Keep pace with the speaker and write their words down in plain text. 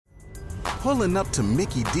Pulling up to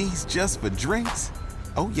Mickey D's just for drinks?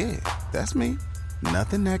 Oh yeah, that's me.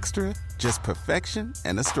 Nothing extra, just perfection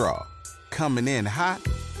and a straw. Coming in hot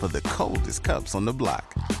for the coldest cups on the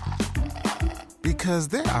block. Because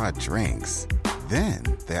there are drinks. Then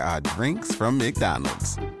there are drinks from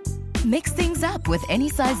McDonald's. Mix things up with any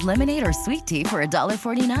size lemonade or sweet tea for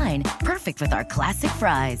 $1.49. Perfect with our classic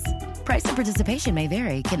fries. Price and participation may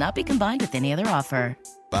vary. Cannot be combined with any other offer.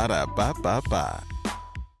 Ba-da-ba-ba-ba.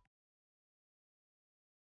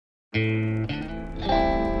 From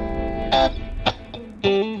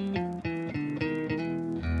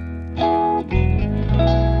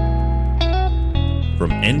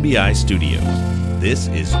NBI Studios, this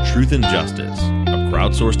is Truth and Justice, a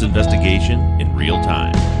crowdsourced investigation in real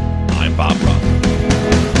time. I'm Bob Roth.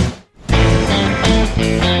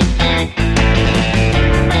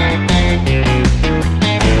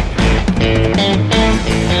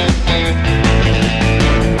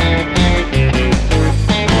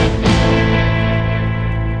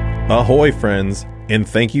 Ahoy, friends, and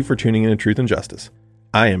thank you for tuning in to Truth and Justice.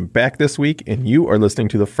 I am back this week, and you are listening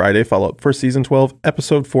to the Friday follow-up for Season 12,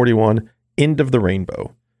 Episode 41, End of the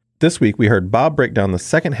Rainbow. This week, we heard Bob break down the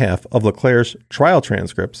second half of LeClaire's trial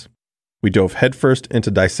transcripts. We dove headfirst into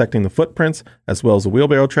dissecting the footprints, as well as the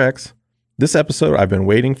wheelbarrow tracks. This episode I've been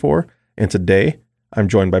waiting for, and today, I'm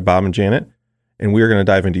joined by Bob and Janet, and we are going to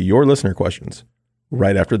dive into your listener questions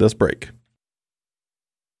right after this break.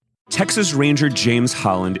 Texas Ranger James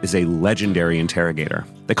Holland is a legendary interrogator.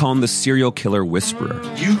 They call him the serial killer whisperer.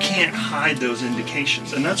 You can't hide those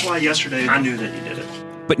indications, and that's why yesterday I knew that he did it.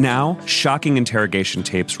 But now, shocking interrogation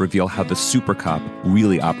tapes reveal how the super cop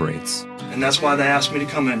really operates. And that's why they asked me to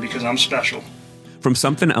come in, because I'm special. From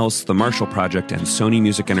Something Else, The Marshall Project, and Sony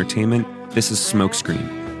Music Entertainment, this is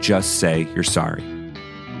Smokescreen. Just say you're sorry.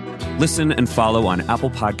 Listen and follow on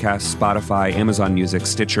Apple Podcasts, Spotify, Amazon Music,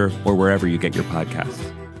 Stitcher, or wherever you get your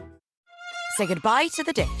podcasts. Say goodbye to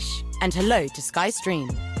the dish and hello to Sky Stream,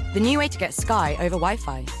 the new way to get Sky over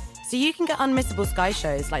Wi-Fi. So you can get unmissable Sky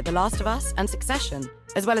shows like The Last of Us and Succession,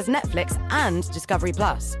 as well as Netflix and Discovery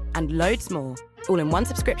Plus, and loads more, all in one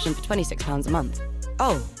subscription for £26 a month.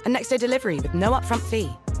 Oh, and next day delivery with no upfront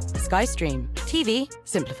fee. Sky Stream. TV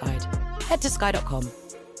simplified. Head to sky.com.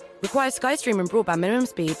 Requires Sky Stream and broadband minimum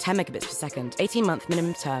speed 10 megabits per second, 18-month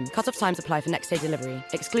minimum term. Cut-off times apply for next day delivery.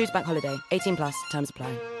 Excludes bank holiday. 18 plus. Terms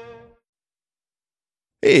apply.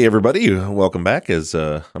 Hey, everybody. Welcome back. As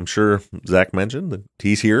I'm sure Zach mentioned, that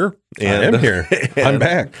he's here. And, I am here. I'm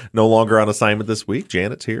back. No longer on assignment this week.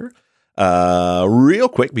 Janet's here. Real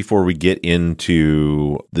quick before we get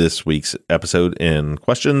into this week's episode and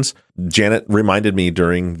questions, Janet reminded me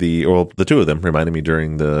during the two of them reminded me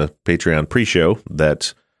during the Patreon pre-show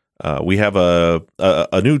that we have a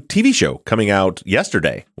new TV show coming out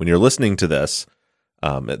yesterday when you're listening to this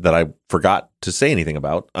that I forgot to say anything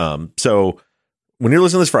about. So when you're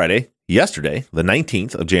listening this Friday, yesterday, the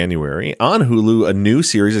 19th of January, on Hulu, a new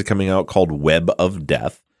series is coming out called Web of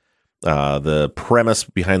Death. The premise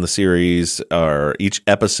behind the series are each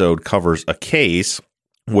episode covers a case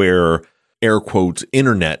where, air quotes,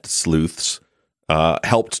 internet sleuths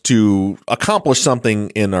helped to accomplish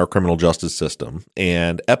something in our criminal justice system.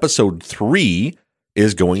 And episode 3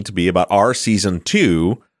 is going to be about our season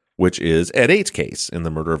 2, which is Ed 8's case in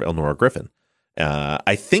the murder of Elnora Griffin.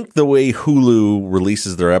 I think the way Hulu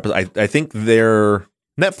releases their episode, I think their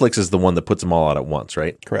Netflix is the one that puts them all out at once,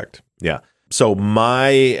 right? Correct. Yeah. So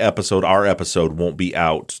our episode won't be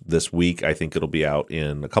out this week. I think it'll be out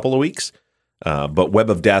in a couple of weeks. But Web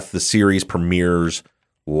of Death, the series premieres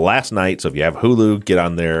last night. So if you have Hulu, get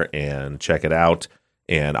on there and check it out.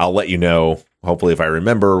 And I'll let you know, hopefully, if I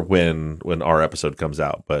remember when our episode comes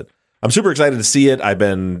out. But I'm super excited to see it. I've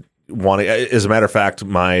been wanting, as a matter of fact,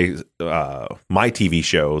 my TV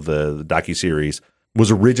show, the docuseries,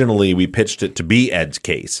 was originally, we pitched it to be Ed's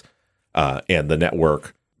case. And the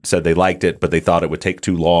network said they liked it, but they thought it would take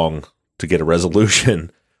too long to get a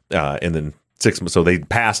resolution. And then 6 months, so they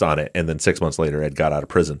passed on it. And then 6 months later, Ed got out of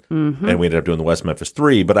prison. Mm-hmm. And we ended up doing the West Memphis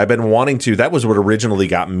 3. But I've been wanting to, that was what originally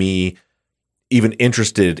got me even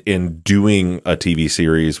interested in doing a TV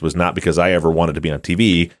series, was not because I ever wanted to be on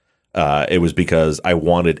TV. It was because I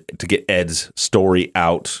wanted to get Ed's story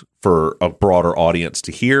out for a broader audience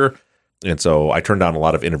to hear. And so I turned down a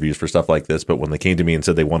lot of interviews for stuff like this. But when they came to me and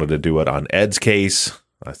said they wanted to do it on Ed's case,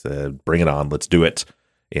 I said, bring it on. Let's do it.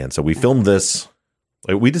 And so we filmed this.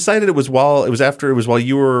 We decided it was while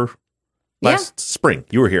you were last spring.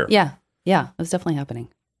 You were here. Yeah. It was definitely happening.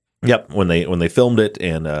 Yep. When they filmed it,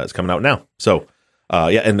 and it's coming out now. So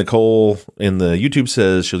and Nicole in the YouTube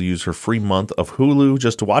says she'll use her free month of Hulu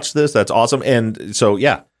just to watch this. That's awesome. And so,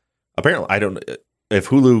 apparently if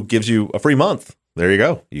Hulu gives you a free month, there you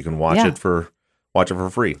go. You can watch it for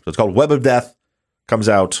free. So it's called Web of Death. Comes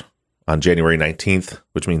out on January 19th,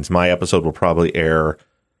 which means my episode will probably air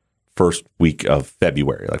first week of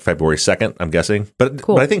February, like February 2nd, I'm guessing. But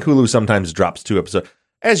I think Hulu sometimes drops 2 episodes.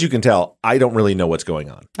 As you can tell, I don't really know what's going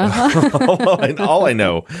on. All I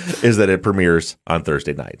know is that it premieres on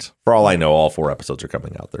Thursday night. For all I know, all 4 episodes are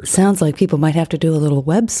coming out Thursday. Sounds like people might have to do a little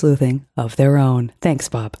web sleuthing of their own. Thanks,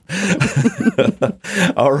 Bob.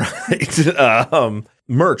 All right.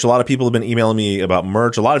 Merch. A lot of people have been emailing me about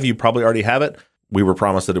merch. A lot of you probably already have it. We were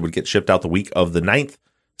promised that it would get shipped out the week of the 9th.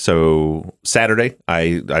 So Saturday,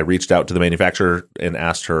 I reached out to the manufacturer and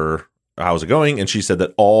asked her how's it going. And she said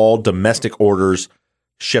that all domestic orders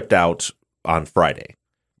shipped out on Friday,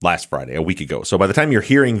 last Friday, a week ago. So by the time you're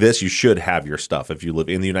hearing this, you should have your stuff if you live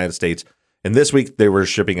in the United States. And this week, they were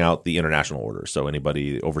shipping out the international orders. So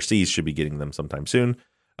anybody overseas should be getting them sometime soon.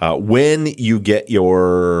 When you get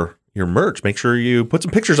your merch, make sure you put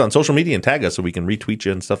some pictures on social media and tag us so we can retweet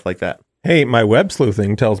you and stuff like that. Hey, my web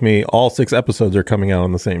sleuthing tells me all 6 episodes are coming out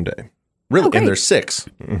on the same day. Really? Oh, and there's 6?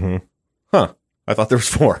 Mm-hmm. Huh. I thought there was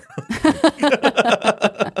 4.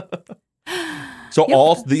 So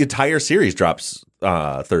the entire series drops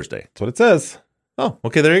Thursday. That's what it says. Oh,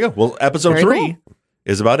 okay. There you go. Well, episode Very 3 cool.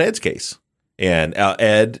 is about Ed's case, and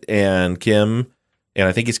Ed and Kim, and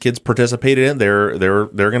I think his kids participated in. They're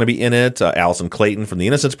going to be in it. Allison Clayton from the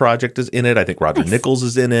Innocence Project is in it. I think Roger Nichols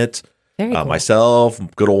is in it. Very cool. Myself,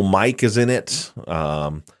 good old Mike is in it. You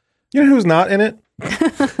know who's not in it?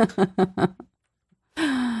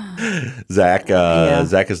 Zach.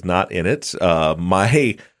 Zach is not in it.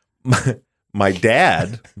 My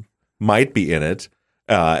dad might be in it,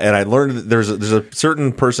 and I learned that there's a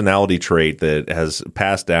certain personality trait that has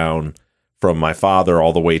passed down from my father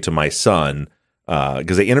all the way to my son.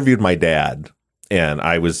 Because they interviewed my dad, and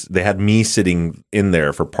they had me sitting in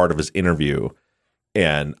there for part of his interview,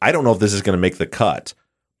 and I don't know if this is going to make the cut,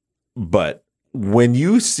 but when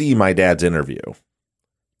you see my dad's interview,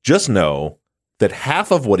 just know that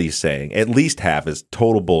half of what he's saying, at least half, is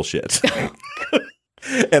total bullshit.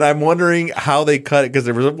 And I'm wondering how they cut it, because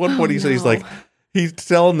there was at one point he said he's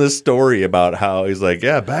telling this story about how he's like,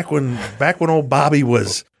 yeah, back when old Bobby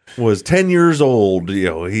was 10 years old,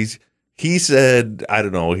 he said, I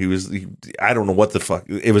don't know, I don't know what the fuck,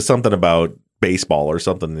 it was something about baseball or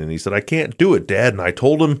something, and he said, I can't do it, Dad, and I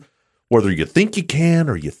told him, whether you think you can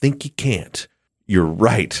or you think you can't, you're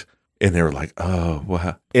right. And they were like, oh,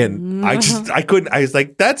 wow. And I couldn't, I was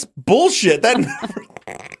like, that's bullshit.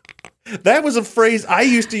 That was a phrase I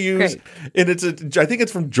used to use, and I think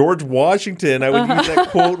it's from George Washington. I would use that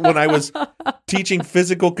quote when I was teaching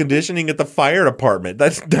physical conditioning at the fire department.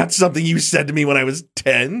 That's something you said to me when I was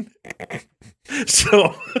 10.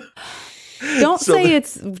 So don't say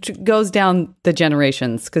it goes down the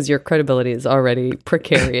generations, because your credibility is already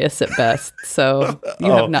precarious at best. So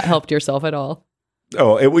you have not helped yourself at all.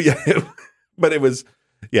 Oh, but it was.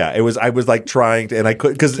 I was like trying to, and I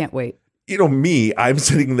couldn't, because can't wait. Me, I'm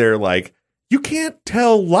sitting there like, you can't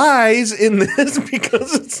tell lies in this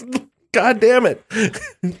because it's, God damn it.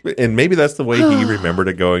 And maybe that's the way he remembered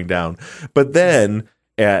it going down. But then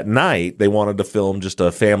at night, they wanted to film just a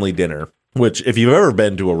family dinner, which if you've ever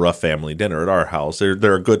been to a rough family dinner at our house,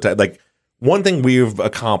 they're a good time. Like, one thing we've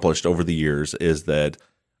accomplished over the years is that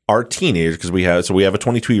our teenagers, because we have a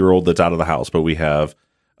 22-year-old that's out of the house, but we have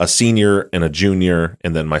a senior and a junior,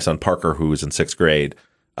 and then my son Parker, who is in 6th grade.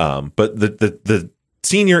 But the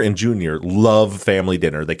senior and junior love family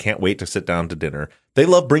dinner. They can't wait to sit down to dinner. They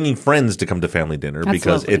love bringing friends to come to family dinner. That's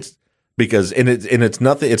because lovely. It's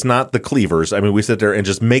nothing. It's not the Cleavers. I mean, we sit there and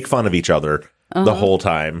just make fun of each other the whole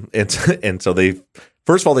time. And so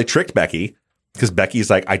first of all, they tricked Becky, because Becky's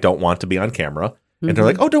like, I don't want to be on camera. And they're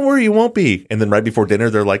like, oh, don't worry, you won't be. And then right before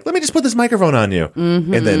dinner, they're like, let me just put this microphone on you.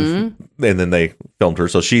 Mm-hmm. And then they filmed her.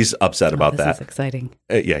 So she's upset about that. This is exciting.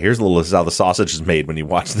 This is how the sausage is made when you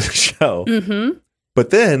watch the show. Mm-hmm.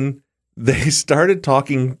 But then they started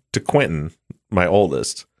talking to Quentin, my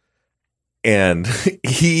oldest. And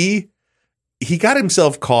he got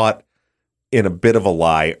himself caught in a bit of a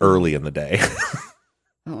lie early in the day.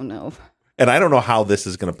 Oh, no. And I don't know how this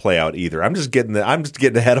is going to play out either. I'm just getting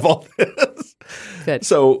ahead of all this. Good.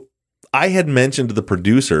 So I had mentioned to the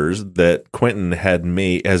producers that Quentin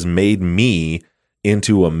has made me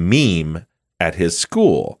into a meme at his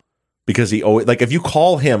school, because he always, like, if you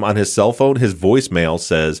call him on his cell phone, his voicemail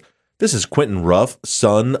says, "This is Quentin Ruff,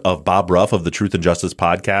 son of Bob Ruff of the Truth and Justice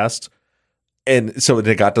podcast." And so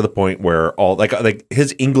it got to the point where all like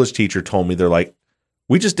his English teacher told me, they're like,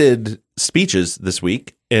 we just did speeches this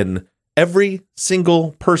week, and every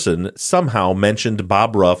single person somehow mentioned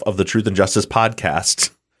Bob Ruff of the Truth and Justice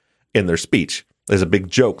podcast in their speech. There's a big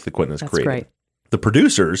joke that Quentin has created. Great. The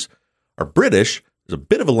producers are British. There's a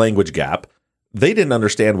bit of a language gap. They didn't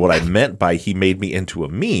understand what I meant by he made me into a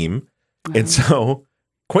meme. And so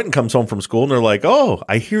Quentin comes home from school and they're like, oh,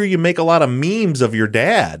 I hear you make a lot of memes of your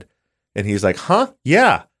dad. And he's like, huh?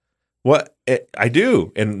 Yeah. What? I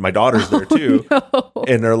do. And my daughter's there too. No.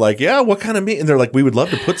 And they're like, yeah, what kind of meme? And they're like, we would love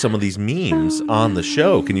to put some of these memes on the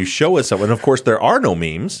show. Can you show us some? And of course, there are no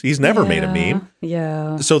memes. He's never made a meme.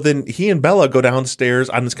 Yeah. So then he and Bella go downstairs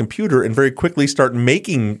on his computer and very quickly start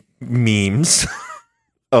making memes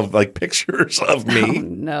of like pictures of me. Oh,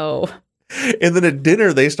 no. And then at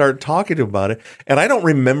dinner, they start talking to him about it. And I don't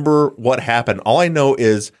remember what happened. All I know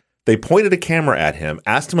is they pointed a camera at him,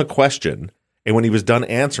 asked him a question. And when he was done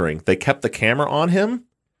answering, they kept the camera on him.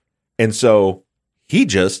 And so he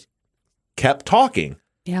just kept talking.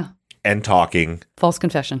 Yeah. And talking. False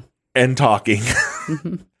confession. And talking.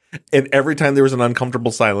 And every time there was an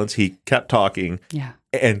uncomfortable silence, he kept talking. Yeah.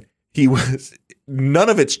 And he was, none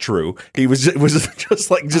of it's true. It was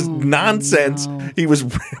just like nonsense. No. He was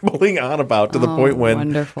rambling on about to the point when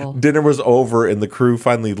wonderful. Dinner was over and the crew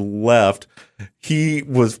finally left. He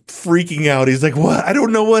was freaking out. He's like, what? I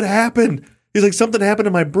don't know what happened. He's like, something happened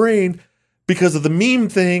to my brain because of the meme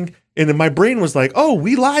thing. And then my brain was like, oh,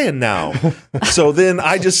 we lying now. So then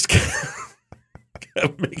I just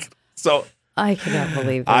kept making, so I cannot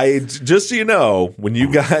believe this. just so you know, when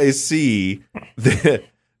you guys see the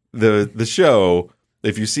show,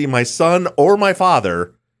 if you see my son or my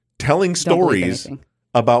father telling stories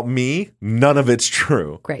about me, none of it's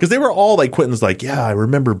true. Great. Because they were all like, Quentin's like, yeah, I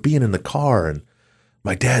remember being in the car and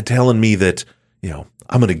my dad telling me that,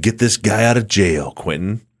 I'm going to get this guy out of jail,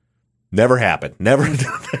 Quentin. Never happened. Never.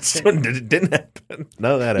 It didn't happen.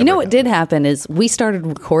 None of that ever what did happen is we started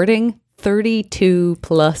recording 32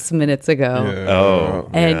 plus minutes ago. Yeah. Oh.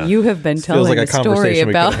 And you have been telling like a story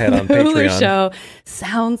about the Hulu show.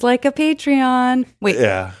 Sounds like a Patreon. Wait.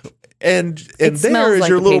 Yeah. And there smells is like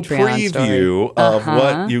your a little Patreon preview of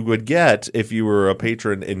what you would get if you were a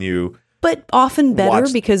patron and you. But often better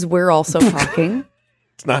watched- because we're also talking.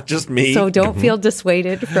 It's not just me. So don't feel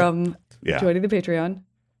dissuaded from Yeah. joining the Patreon.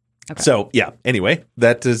 Okay. So yeah, anyway,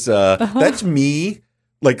 that is that's me,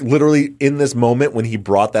 like literally in this moment when he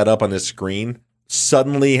brought that up on his screen,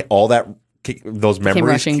 suddenly all those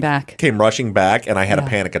memories came rushing back and I had a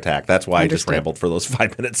panic attack. That's why I just rambled for those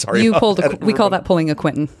 5 minutes. Sorry. We call that pulling a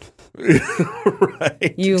Quentin.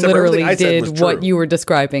 Right. You Except literally did what you were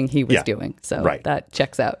describing he was doing. So that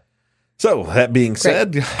checks out. So that being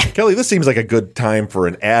said, Kelly, this seems like a good time for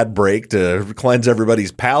an ad break to cleanse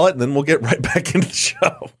everybody's palate, and then we'll get right back into the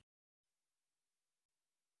show.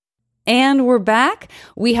 And we're back.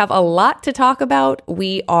 We have a lot to talk about.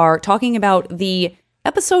 We are talking about the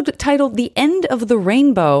episode titled The End of the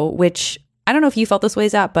Rainbow, which I don't know if you felt this way,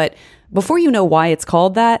 Zap, but before you know why it's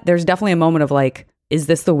called that, there's definitely a moment of like, is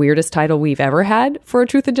this the weirdest title we've ever had for a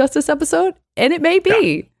Truth and Justice episode? And it may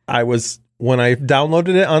be. Yeah. When I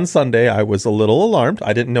downloaded it on Sunday, I was a little alarmed.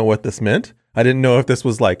 I didn't know what this meant. I didn't know if this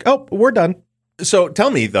was like, oh, we're done. So tell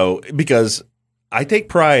me, though, because I take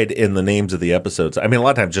pride in the names of the episodes. I mean, a lot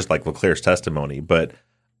of times just like LeClaire's testimony, but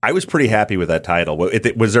I was pretty happy with that title.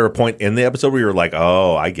 Was there a point in the episode where you were like,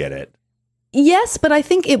 oh, I get it? Yes, but I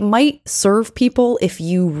think it might serve people if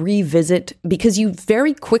you revisit, because you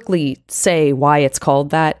very quickly say why it's called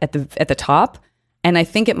that at the top. And I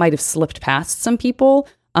think it might have slipped past some people.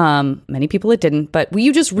 Many people it didn't, but will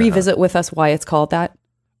you just revisit with us why it's called that?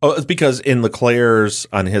 Oh, it's because in LeClaire's,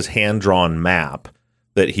 on his hand-drawn map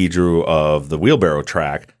that he drew of the wheelbarrow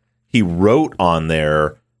track, he wrote on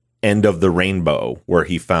there, End of the Rainbow, where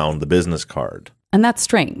he found the business card. And that's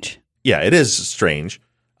strange. Yeah, it is strange.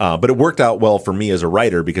 But it worked out well for me as a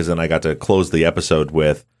writer because then I got to close the episode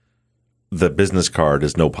with the business card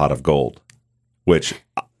is no pot of gold, which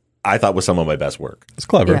I thought was some of my best work. It's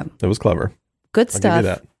clever. Yeah. It was clever. Good I'll give stuff. you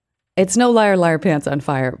that. It's no liar, liar, pants on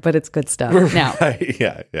fire, but it's good stuff. Now,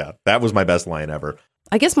 Yeah. That was my best line ever.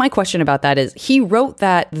 I guess my question about that is he wrote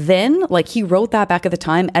that then, like he wrote that back at the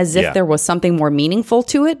time as if there was something more meaningful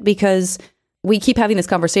to it, because we keep having this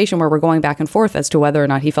conversation where we're going back and forth as to whether or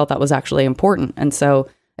not he felt that was actually important. And so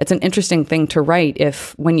it's an interesting thing to write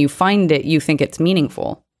if when you find it, you think it's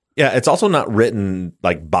meaningful. Yeah, it's also not written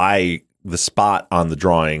like by the spot on the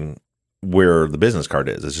drawing where the business card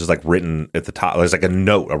is. It's just like written at the top. There's like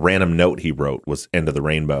a random note he wrote was End of the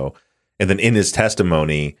Rainbow. And then in his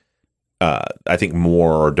testimony, I think it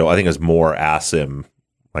was Moore asked him,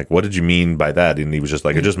 like, what did you mean by that? And he was just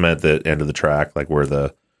like, it just meant the end of the track, like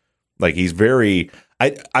where he's very,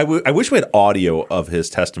 I wish we had audio of his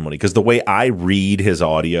testimony, because the way I read his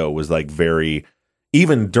audio was like very,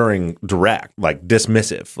 even during direct, like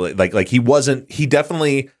dismissive. Like he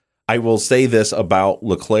definitely, I will say this about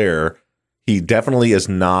LeClaire, he definitely is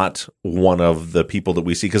not one of the people that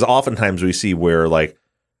we see, because oftentimes we see where like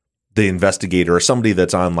the investigator or somebody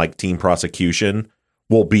that's on like team prosecution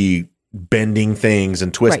will be bending things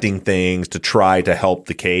and twisting things to try to help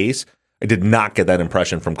the case. I did not get that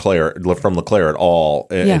impression from LeClaire at all.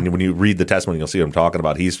 And when you read the testimony, you'll see what I'm talking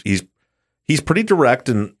about. He's pretty direct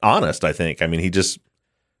and honest, I think. I mean, he just,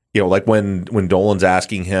 like when Dolan's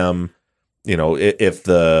asking him, if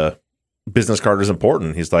the business card is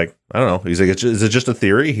important, he's like, I don't know. He's like, is it just a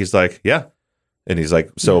theory? He's like, yeah. And he's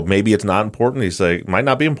like, so maybe it's not important. He's like, might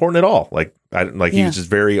not be important at all. He was just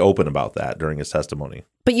very open about that during his testimony.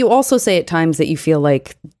 But you also say at times that you feel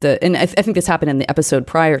like and I think this happened in the episode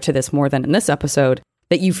prior to this more than in this episode,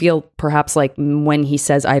 that you feel perhaps like when he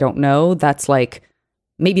says, I don't know, that's like,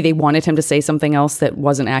 maybe they wanted him to say something else that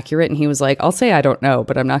wasn't accurate. And he was like, I'll say I don't know,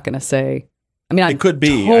 but I'm not going to say. I mean, I'm it could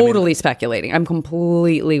be totally speculating. I'm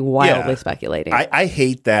completely wildly speculating. I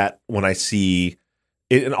hate that when I see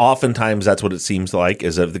it, and oftentimes that's what it seems like,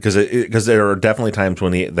 is that because there are definitely times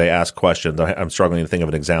when they ask questions. I'm struggling to think of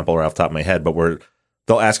an example right off the top of my head, but where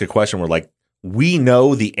they'll ask a question where like, we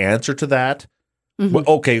know the answer to that. Mm-hmm. Well,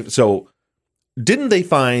 okay, so didn't they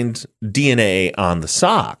find DNA on the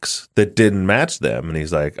socks that didn't match them? And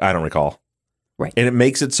he's like, I don't recall. Right. And it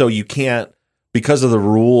makes it so you can't, because of the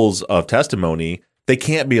rules of testimony, they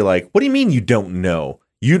can't be like, what do you mean you don't know?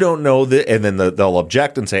 You don't know that, and then they'll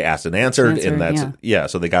object and say asked and answered, and that's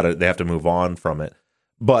so they have to move on from it.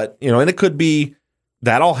 But and it could be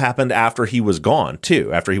that all happened after he was gone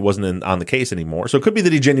too, after he wasn't on the case anymore. So it could be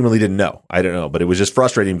that he genuinely didn't know. I don't know, but it was just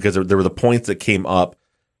frustrating because there were the points that came up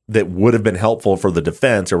that would have been helpful for the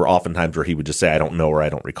defense, or were oftentimes where he would just say, I don't know, or I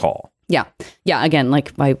don't recall. Yeah. Again,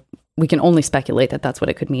 we can only speculate that that's what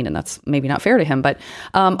it could mean, and that's maybe not fair to him. But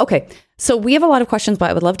okay, so we have a lot of questions, but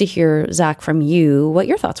I would love to hear, Zach, from you, what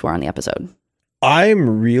your thoughts were on the episode.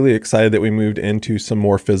 I'm really excited that we moved into some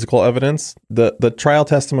more physical evidence. The trial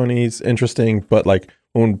testimony is interesting, but like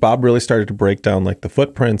when Bob really started to break down like the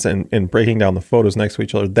footprints and breaking down the photos next to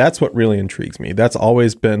each other, that's what really intrigues me. That's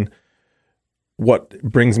always been what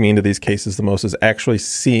brings me into these cases the most, is actually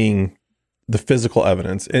seeing the physical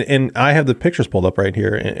evidence. And I have the pictures pulled up right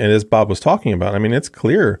here. And as Bob was talking about, I mean, it's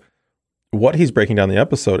clear what he's breaking down the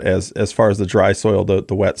episode as far as the dry soil,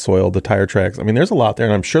 the wet soil, the tire tracks. I mean, there's a lot there,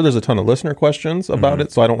 and I'm sure there's a ton of listener questions about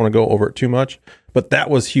it, so I don't want to go over it too much. But that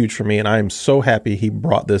was huge for me, and I am so happy he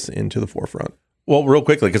brought this into the forefront. Well, real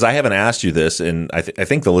quickly, because I haven't asked you this, and I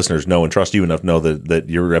think the listeners know and trust you enough to know that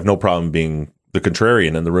you have no problem being the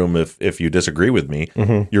contrarian in the room if you disagree with me.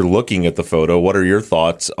 Mm-hmm. You're looking at the photo. What are your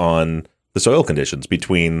thoughts on the soil conditions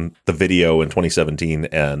between the video in 2017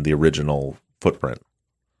 and the original footprint?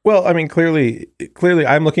 Well, I mean, clearly,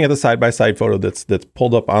 I'm looking at the side-by-side photo that's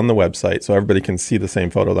pulled up on the website, so everybody can see the same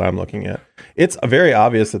photo that I'm looking at. It's very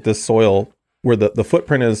obvious that this soil, where the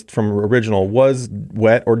footprint is from original, was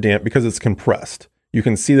wet or damp because it's compressed. You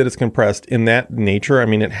can see that it's compressed in that nature. I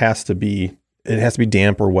mean, it has to be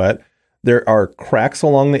damp or wet. There are cracks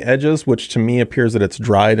along the edges, which to me appears that it's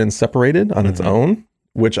dried and separated on its own,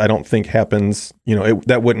 which I don't think happens.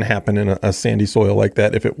 That wouldn't happen in a sandy soil like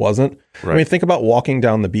that if it wasn't. Right. I mean, think about walking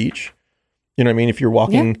down the beach. You know what I mean? If you're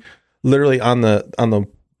walking literally on the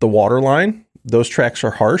water line, those tracks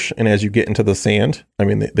are harsh. And as you get into the sand, I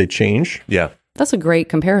mean, they change. Yeah. That's a great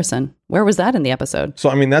comparison. Where was that in the episode?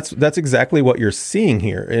 So, I mean, that's exactly what you're seeing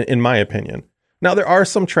here, in my opinion. Now, there are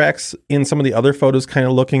some tracks in some of the other photos kind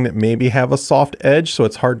of looking that maybe have a soft edge, so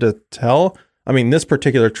it's hard to tell. I mean, this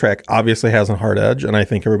particular track obviously has a hard edge, and I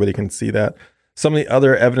think everybody can see that. Some of the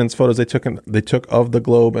other evidence photos they took of the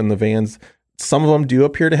globe and the vans, some of them do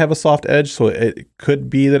appear to have a soft edge, so it could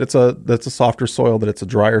be that that's a softer soil, that it's a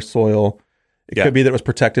drier soil. It could be that it was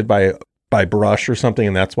protected by brush or something,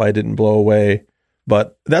 and that's why it didn't blow away.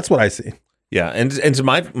 But that's what I see. Yeah, and so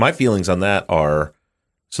my feelings on that are,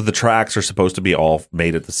 so the tracks are supposed to be all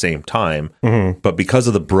made at the same time, but because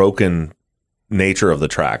of the broken nature of the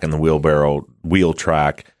track and the wheel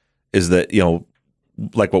track, is that,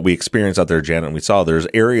 like what we experienced out there, Janet, and we saw there's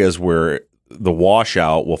areas where the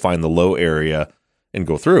washout will find the low area and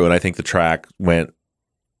go through. And I think the track went,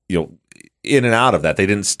 in and out of that. They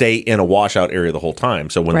didn't stay in a washout area the whole time.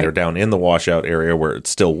 So when they're down in the washout area where it's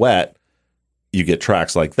still wet, you get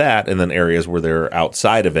tracks like that. And then areas where they're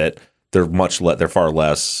outside of it, they're far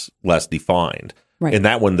less defined. Right. And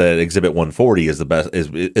that one, the Exhibit 140 is the best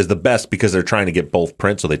is the best because they're trying to get both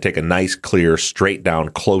prints, so they take a nice, clear, straight down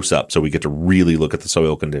close up, so we get to really look at the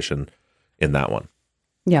soil condition in that one.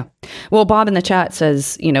 Yeah. Well, Bob in the chat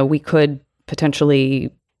says, we could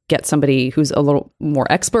potentially get somebody who's a little more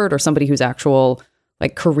expert or somebody whose actual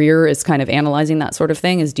career is kind of analyzing that sort of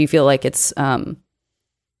thing. Do you feel like it's I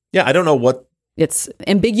don't know what it's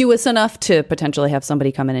ambiguous enough to potentially have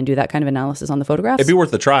somebody come in and do that kind of analysis on the photographs? It'd be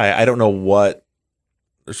worth a try. I don't know what.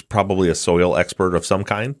 There's probably a soil expert of some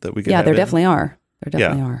kind that we can. Yeah, there definitely are. There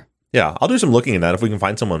definitely are. Yeah, I'll do some looking in that. If we can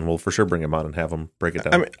find someone, we'll for sure bring him on and have them break it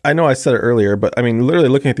down. I mean, I know I said it earlier, but I mean, literally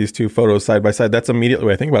looking at these two photos side by side, that's immediately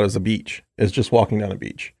what I think about as a beach. Is just walking down a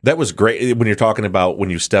beach. That was great when you're talking about when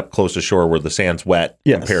you step close to shore where the sand's wet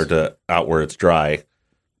compared to out where it's dry.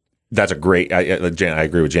 That's a great. I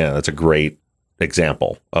agree with Jana. That's a great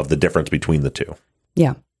example of the difference between the two.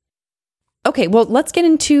 Yeah. Okay, well, let's get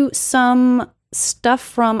into some stuff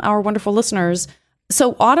from our wonderful listeners.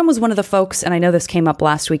 So Autumn was one of the folks, and I know this came up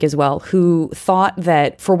last week as well, who thought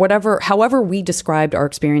that for however we described our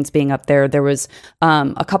experience being up there, there was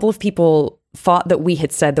a couple of people thought that we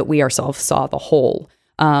had said that we ourselves saw the hole.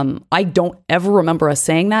 I don't ever remember us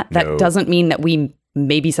saying that. That doesn't mean that we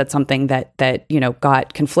maybe said something that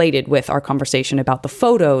got conflated with our conversation about the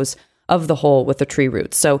photos of the hole with the tree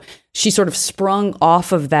roots. So she sort of sprung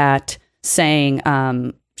off of that saying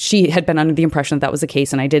she had been under the impression that was the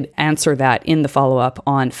case. And I did answer that in the follow-up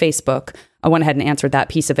on Facebook. I went ahead and answered that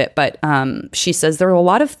piece of it. But she says there are a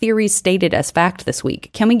lot of theories stated as fact this week.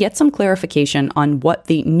 Can we get some clarification on what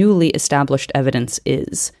the newly established evidence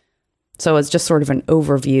is? So as just sort of an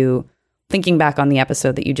overview, thinking back on the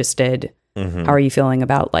episode that you just did, how are you feeling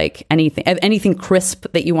about anything crisp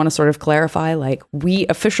that you want to sort of clarify? Like, we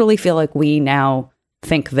officially feel like we now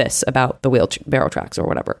think this about the wheelbarrow tracks or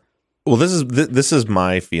whatever. Well, this is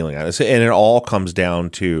my feeling on it, and it all comes down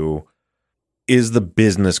to: is the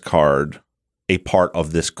business card a part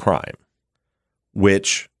of this crime?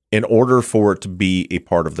 Which, in order for it to be a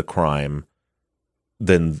part of the crime,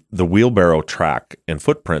 then the wheelbarrow track and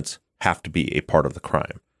footprints have to be a part of the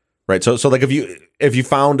crime, right? So like if you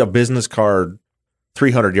found a business card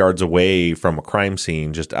 300 yards away from a crime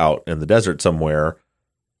scene, just out in the desert somewhere,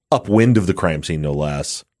 upwind of the crime scene, no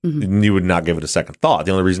less. Mm-hmm. You would not give it a second thought.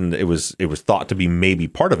 The only reason it was thought to be maybe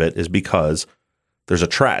part of it is because there's a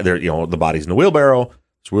track there. The body's in the wheelbarrow.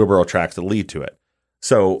 There's wheelbarrow tracks that lead to it.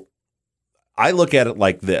 So I look at it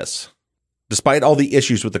like this: despite all the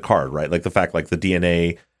issues with the card, right? Like the fact, like the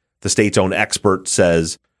DNA, the state's own expert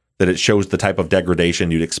says that it shows the type of degradation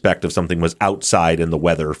you'd expect if something was outside in the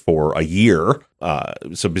weather for a year.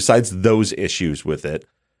 So besides those issues with it,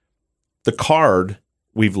 the card,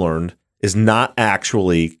 we've learned, is not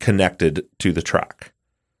actually connected to the track.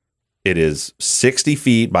 It is 60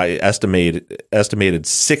 feet by estimated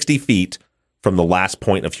 60 feet from the last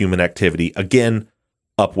point of human activity, again,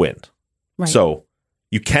 upwind. Right. So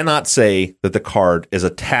you cannot say that the card is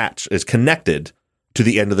connected to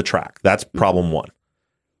the end of the track. That's problem one.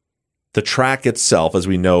 The track itself, as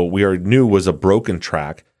we know, knew was a broken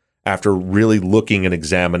track after really looking and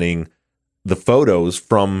examining the photos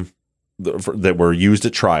that were used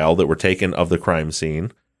at trial, that were taken of the crime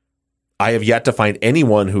scene. I have yet to find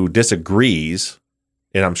anyone who disagrees,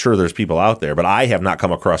 and I'm sure there's people out there, but I have not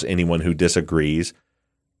come across anyone who disagrees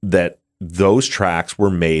that those tracks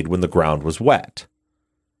were made when the ground was wet.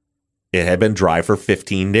 It had been dry for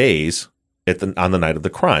 15 days on the night of the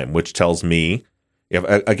crime, which tells me,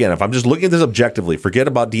 if I'm just looking at this objectively, forget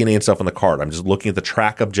about DNA and stuff on the card, I'm just looking at the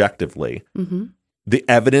track objectively, the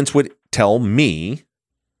evidence would tell me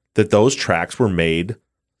that those tracks were made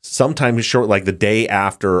sometime short, like the day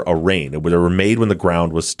after a rain. They were made when the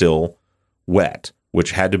ground was still wet,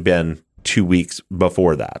 which had to have been 2 weeks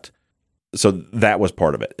before that. So that was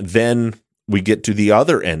part of it. Then we get to the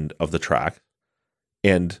other end of the track,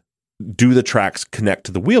 and do the tracks connect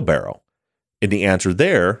to the wheelbarrow? And the answer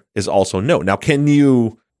there is also no. Now, can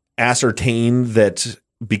you ascertain that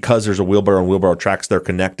because there's a wheelbarrow and wheelbarrow tracks, they're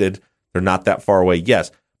connected? They're not that far away?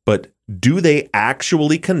 Yes. But do they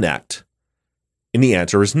actually connect? And the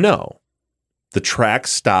answer is no. The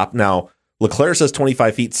tracks stop. Now, LeClaire says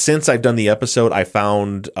 25 feet. Since I've done the episode, I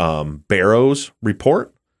found Barrow's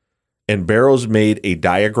report. And Barrow's made a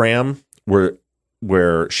diagram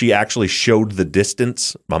where she actually showed the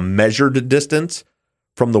distance, a measured distance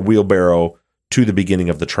from the wheelbarrow to the beginning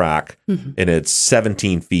of the track. Mm-hmm. And it's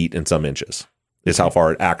 17 feet and some inches is how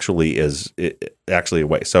far it actually is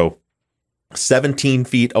away. So 17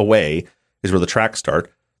 feet away is where the tracks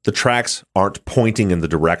start. The tracks aren't pointing in the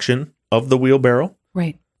direction of the wheelbarrow.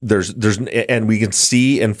 Right. And we can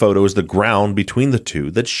see in photos the ground between the two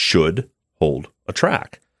that should hold a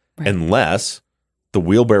track, right, unless the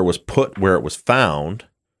wheelbarrow was put where it was found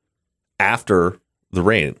after the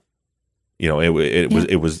rain.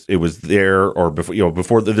 It was there or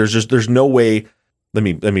before. There's no way. Let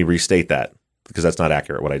me restate that because that's not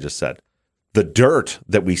accurate what I just said. The dirt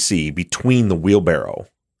that we see between the wheelbarrow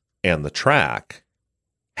and the track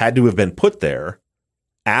had to have been put there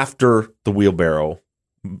after the wheelbarrow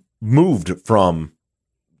moved from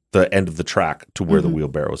the end of the track to where the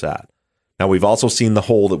wheelbarrow's at. Now, we've also seen the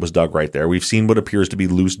hole that was dug right there. We've seen what appears to be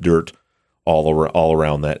loose dirt all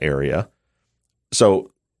around that area.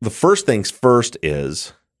 So the first things first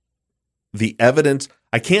is the evidence.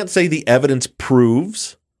 I can't say the evidence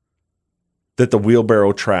proves that the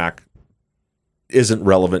wheelbarrow track isn't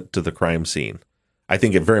relevant to the crime scene. I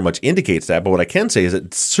think it very much indicates that, but what I can say is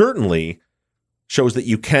it certainly shows that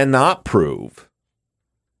you cannot prove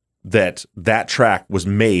that track was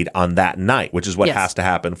made on that night, which is what has to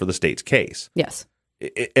happen for the state's case. Yes.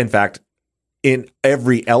 In fact, in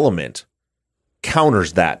every element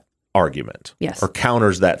counters that argument or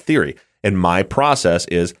counters that theory. And my process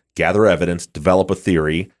is gather evidence, develop a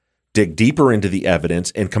theory, dig deeper into the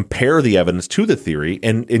evidence, and compare the evidence to the theory.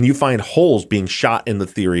 And you find holes being shot in the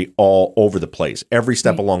theory all over the place, every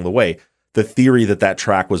step along the way. The theory that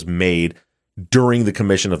track was made during the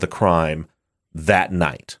commission of the crime that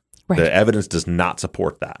night. Right. The evidence does not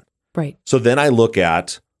support that. Right. So then I look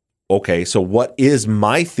at, okay, so what is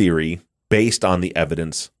my theory based on the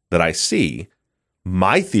evidence that I see?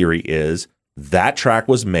 My theory is that track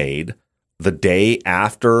was made the day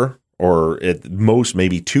after, or at most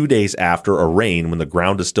maybe 2 days after a rain when the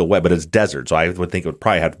ground is still wet, but it's desert. So I would think it would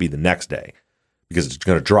probably have to be the next day because it's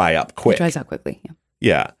going to dry up quick. It dries out quickly.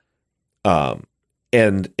 Yeah.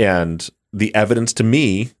 And the evidence to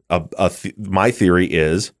me, my theory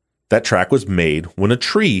is that track was made when a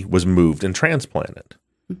tree was moved and transplanted.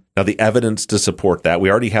 Now, the evidence to support that, we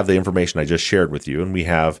already have the information I just shared with you, and we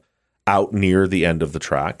have out near the end of the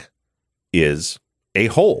track is a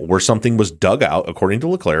hole where something was dug out, according to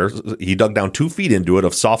LeClaire. He dug down 2 feet into it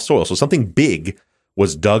of soft soil. So something big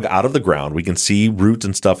was dug out of the ground. We can see roots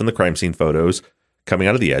and stuff in the crime scene photos coming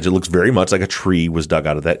out of the edge. It looks very much like a tree was dug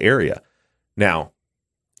out of that area. Now,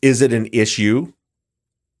 is it an issue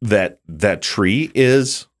that that tree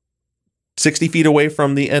is 60 feet away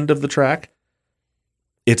from the end of the track?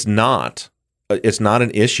 It's not. It's not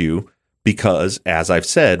an issue because, as I've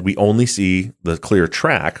said, we only see the clear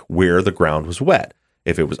track where the ground was wet.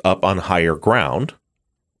 If it was up on higher ground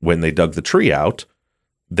when they dug the tree out,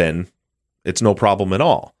 then it's no problem at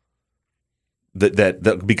all.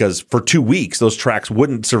 That because for 2 weeks, those tracks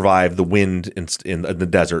wouldn't survive the wind in the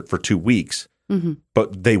desert for 2 weeks,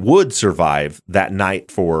 but they would survive that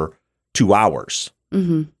night for 2 hours.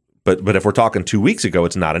 But if we're talking 2 weeks ago,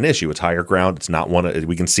 it's not an issue. It's higher ground. It's not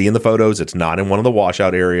we can see in the photos, it's not in one of the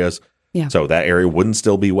washout areas. Yeah. So that area wouldn't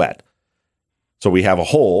still be wet. So we have a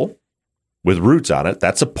hole with roots on it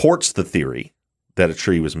that supports the theory that a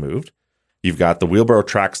tree was moved. You've got the wheelbarrow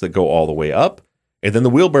tracks that go all the way up, and then the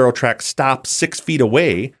wheelbarrow track stops 6 feet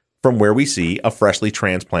away from where we see a freshly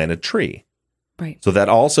transplanted tree. Right. So that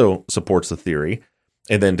also supports the theory.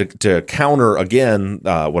 And then to counter again,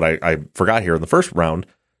 what I forgot here in the first round,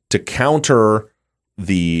 to counter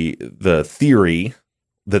the theory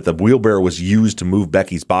that the wheelbarrow was used to move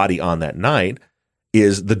Becky's body on that night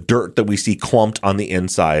is the dirt that we see clumped on the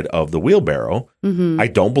inside of the wheelbarrow. I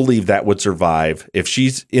don't believe that would survive if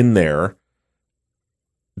she's in there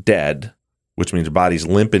dead, which means her body's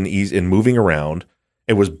limp and moving around.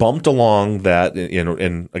 It was bumped along that,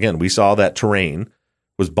 and again, we saw that terrain,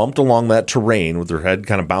 was bumped along that terrain with her head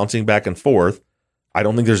kind of bouncing back and forth. I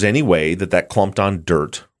don't think there's any way that clumped on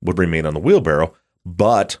dirt would remain on the wheelbarrow.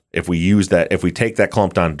 But if we take that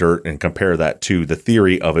clumped on dirt and compare that to the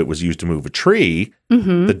theory of it was used to move a tree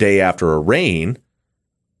the day after a rain,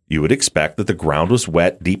 you would expect that the ground was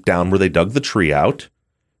wet deep down where they dug the tree out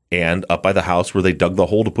and up by the house where they dug the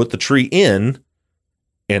hole to put the tree in,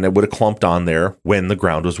 and it would have clumped on there when the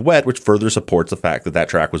ground was wet, which further supports the fact that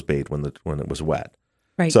track was made when it was wet.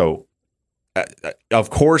 Right. So,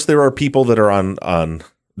 of course, there are people that are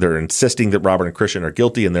they're insisting that Robert and Christian are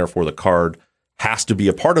guilty, and therefore the card has to be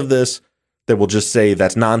a part of this, that will just say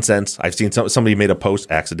that's nonsense. I've seen somebody made a post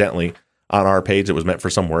accidentally on our page that was meant for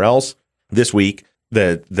somewhere else this week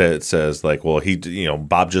that says like, well,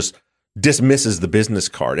 Bob just dismisses the business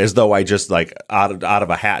card as though I just like out of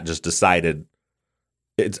a hat just decided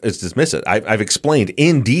it's dismiss it. I've explained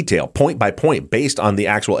in detail, point by point, based on the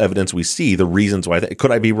actual evidence we see, the reasons why.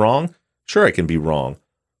 Could I be wrong? Sure, I can be wrong,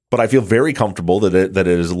 but I feel very comfortable that it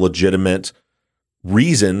is a legitimate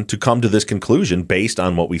reason to come to this conclusion based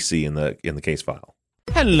on what we see in the case file.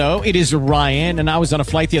 Hello, it is Ryan, and I was on a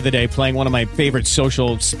flight the other day playing one of my favorite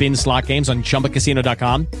social spin slot games on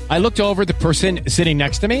ChumbaCasino.com. I looked over at the person sitting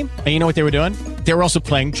next to me, and you know what they were doing? They were also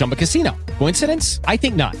playing Chumba Casino. Coincidence? I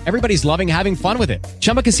think not. Everybody's loving having fun with it.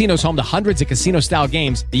 Chumba Casino is home to hundreds of casino-style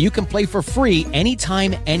games that you can play for free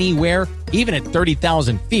anytime, anywhere, even at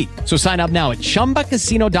 30,000 feet. So sign up now at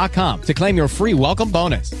ChumbaCasino.com to claim your free welcome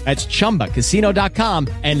bonus. That's ChumbaCasino.com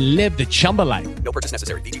and live the Chumba life. No purchase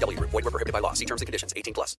necessary. VGW. Void where prohibited by law. See terms and conditions.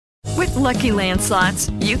 18+. With Lucky Land Slots,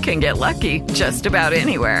 you can get lucky just about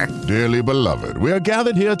anywhere. Dearly beloved, we are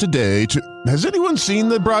gathered here today to... Has anyone seen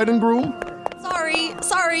the bride and groom?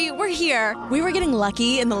 Sorry, we're here. We were getting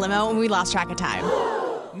lucky in the limo and we lost track of time.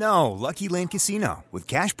 No, Lucky Land Casino, with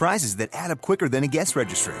cash prizes that add up quicker than a guest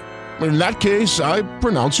registry. In that case, I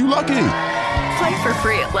pronounce you lucky. Play for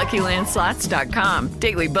free at LuckyLandSlots.com.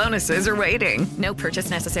 Daily bonuses are waiting. No purchase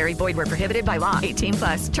necessary. Void where prohibited by law.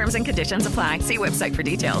 18+. Terms and conditions apply. See website for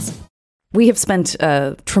details. We have spent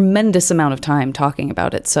a tremendous amount of time talking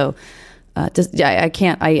about it, so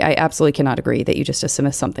I absolutely cannot agree that you just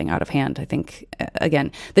dismiss something out of hand. I think, again,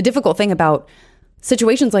 the difficult thing about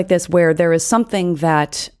situations like this where there is something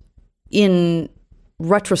that in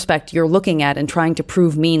retrospect you're looking at and trying to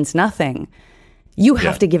prove means nothing, you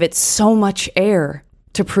have to give it so much air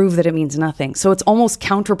to prove that it means nothing. So it's almost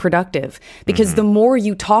counterproductive because the more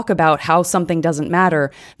you talk about how something doesn't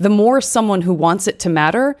matter, the more someone who wants it to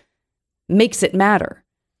matter makes it matter.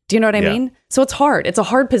 Do you know what I mean? So it's hard. It's a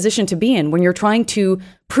hard position to be in when you're trying to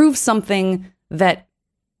prove something that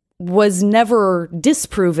was never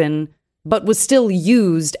disproven, but was still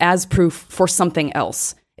used as proof for something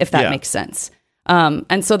else, if that makes sense.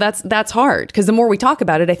 And so that's hard because the more we talk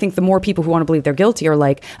about it, I think the more people who want to believe they're guilty are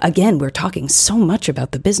like, again, we're talking so much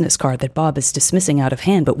about the business card that Bob is dismissing out of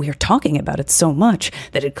hand, but we are talking about it so much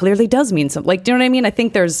that it clearly does mean something. Like, do you know what I mean? I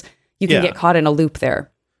think you can get caught in a loop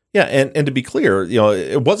there. Yeah, and to be clear,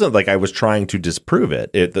 it wasn't like I was trying to disprove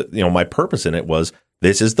it. My purpose in it was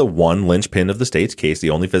this is the one linchpin of the state's case, the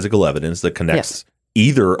only physical evidence that connects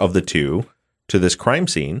either of the two to this crime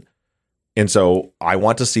scene. And so I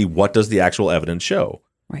want to see what does the actual evidence show.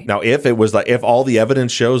 Right. Now, if it was like if all the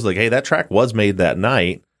evidence shows like, hey, that track was made that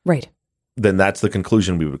night, right, then that's the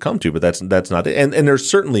conclusion we would come to. But that's not it. And there's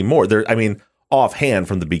certainly more. Offhand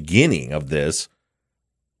from the beginning of this.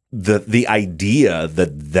 The idea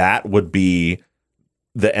that would be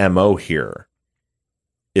the MO here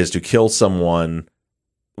is to kill someone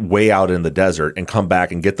way out in the desert and come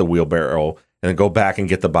back and get the wheelbarrow and then go back and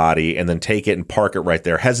get the body and then take it and park it right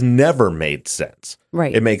there has never made sense.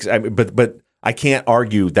 Right. It makes, but I can't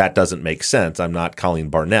argue that doesn't make sense. I'm not Colleen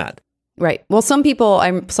Barnett. Right. Well, some people,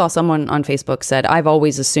 I saw someone on Facebook said, I've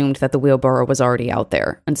always assumed that the wheelbarrow was already out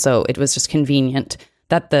there. And so it was just convenient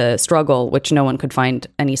that the struggle, which no one could find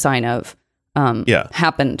any sign of,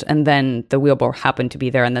 happened. And then the wheelbarrow happened to be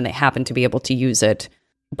there. And then they happened to be able to use it.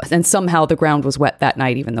 And somehow the ground was wet that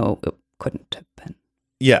night, even though it couldn't have been.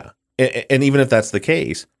 Yeah. And even if that's the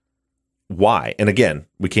case, why? And again,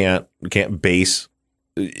 we can't base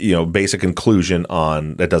a conclusion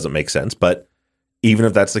on that doesn't make sense. But even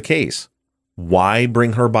if that's the case, why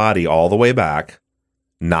bring her body all the way back,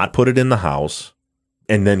 not put it in the house,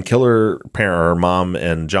 and then kill her parent, her mom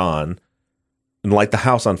and John, and light the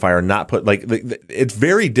house on fire, not put it's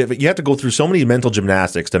very difficult. You have to go through so many mental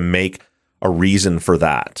gymnastics to make a reason for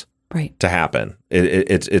that to happen.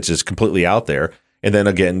 It's just completely out there. And then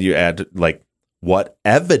again, you add what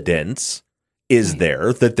evidence is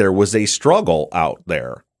there that there was a struggle out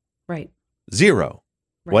there? Right. Zero.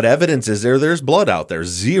 Right. What evidence is there? There's blood out there.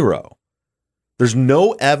 Zero. There's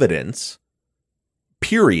no evidence,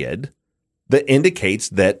 period, that indicates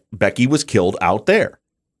that Becky was killed out there.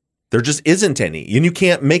 There just isn't any, and you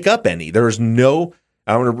can't make up any. There is no,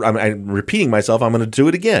 I'm repeating myself, I'm going to do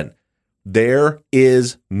it again. There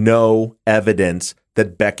is no evidence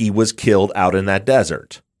that Becky was killed out in that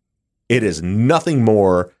desert. It is nothing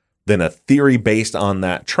more than a theory based on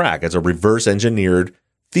that track. It's a reverse engineered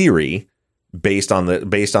theory based on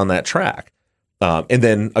that track. And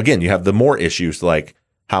then again, you have the more issues like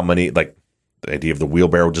how many, the idea of the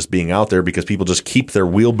wheelbarrow just being out there because people just keep their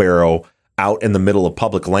wheelbarrow out in the middle of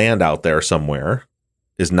public land out there somewhere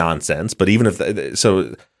is nonsense. But even if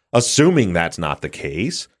so, assuming that's not the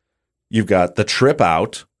case, you've got the trip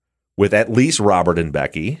out with at least Robert and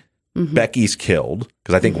Becky. Mm-hmm. Becky's killed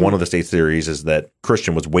because I think one of the state's theories is that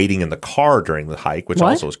Christian was waiting in the car during the hike, which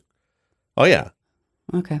also is. Oh yeah.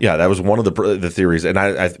 Okay. Yeah, that was one of the theories, and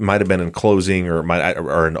I might have been in closing or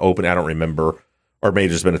an open. I don't remember. Or it may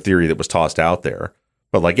have just been a theory that was tossed out there.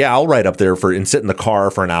 But I'll ride up there and sit in the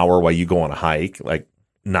car for an hour while you go on a hike.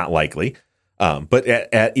 Not likely. But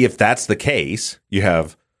if that's the case, you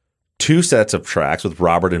have 2 sets of tracks with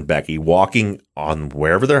Robert and Becky walking on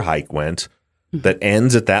wherever their hike went that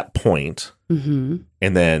ends at that point, and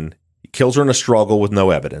then he kills her in a struggle with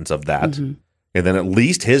no evidence of that, and then at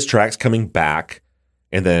least his tracks coming back,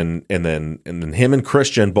 and then him and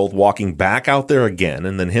Christian both walking back out there again,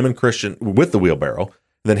 and then him and Christian with the wheelbarrow, and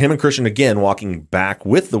then him and Christian again walking back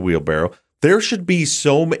with the wheelbarrow. There should be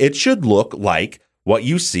it should look like what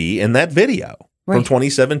you see in that video from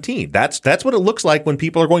 2017. That's what it looks like when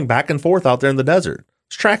people are going back and forth out there in the desert.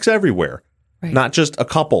 There's tracks everywhere, not just a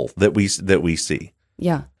couple that we see.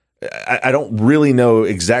 Yeah. I don't really know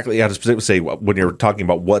exactly how to specifically say when you're talking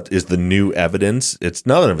about what is the new evidence. It's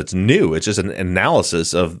none of it's new. It's just an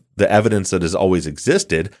analysis of the evidence that has always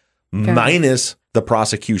existed, minus the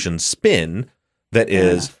prosecution's spin that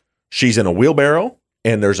is she's in a wheelbarrow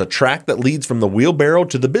and there's a track that leads from the wheelbarrow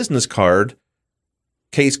to the business card,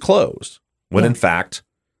 case closed. When in fact,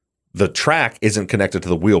 the track isn't connected to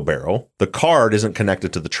the wheelbarrow. The card isn't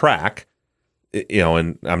connected to the track.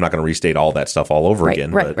 And I'm not going to restate all that stuff all over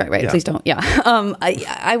again. Right. Yeah. Please don't. Yeah.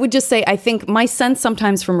 I would just say, I think my sense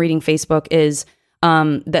sometimes from reading Facebook is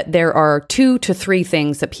that there are 2 to 3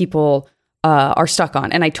 things that people are stuck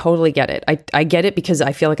on. And I totally get it. I get it because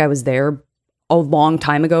I feel like I was there a long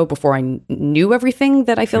time ago before I knew everything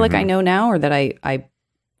that I feel like I know now, or that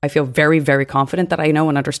I feel very, very confident that I know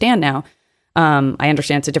and understand now. I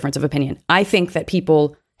understand it's a difference of opinion. I think that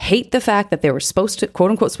people hate the fact that they were supposed to,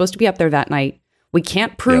 quote unquote, supposed to be up there that night. We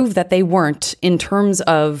can't prove that they weren't in terms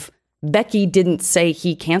of Becky didn't say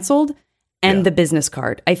he canceled and the business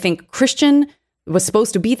card. I think Christian was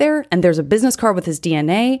supposed to be there and there's a business card with his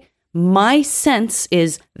DNA. My sense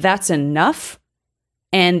is that's enough.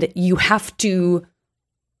 And you have to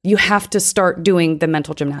start doing the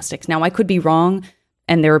mental gymnastics. Now, I could be wrong.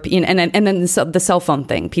 And there, and then the cell phone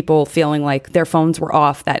thing, people feeling like their phones were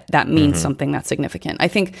off, that means something that's significant. I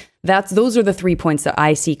think those are the 3 points that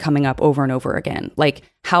I see coming up over and over again. Like,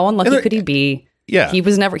 how unlucky could he be? Yeah. He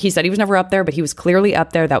said he was never up there, but he was clearly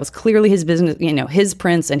up there. That was clearly his business, his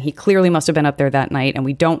prints, and he clearly must have been up there that night. And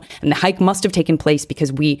the hike must have taken place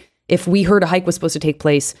because if we heard a hike was supposed to take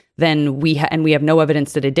place, then we have no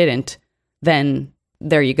evidence that it didn't, then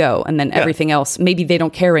there you go. And then everything else, maybe they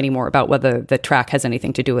don't care anymore about whether the track has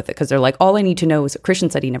anything to do with it, because they're like, all I need to know is that Christian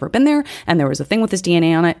said he'd never been there and there was a thing with his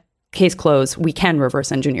DNA on it. Case closed. We can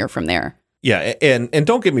reverse engineer from there. Yeah. And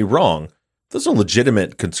don't get me wrong. Those are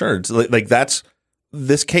legitimate concerns. Like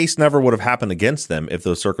this case never would have happened against them if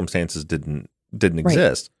those circumstances didn't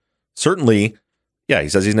exist. Certainly. Yeah. He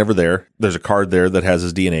says he's never there. There's a card there that has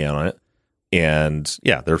his DNA on it. And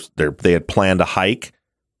they had planned a hike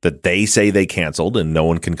that they say they canceled, and no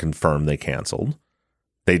one can confirm they canceled.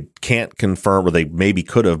 They can't confirm, or they maybe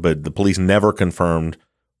could have, but the police never confirmed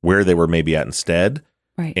where they were maybe at instead.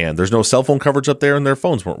 Right. And there's no cell phone coverage up there, and their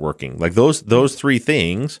phones weren't working. Like those 3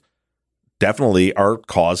 things definitely are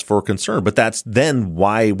cause for concern. But that's then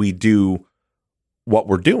why we do what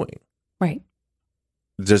we're doing. Right.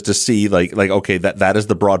 Just to see like okay, that is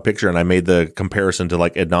the broad picture. And I made the comparison to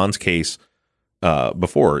like Adnan's case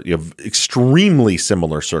before. You have extremely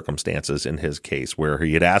similar circumstances in his case where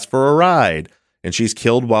he had asked for a ride and she's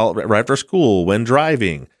killed right after school when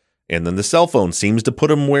driving. And then the cell phone seems to put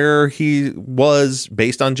him where he was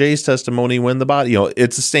based on Jay's testimony when the body,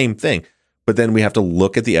 it's the same thing. But then we have to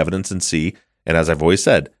look at the evidence and see. And as I've always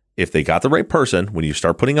said, if they got the right person, when you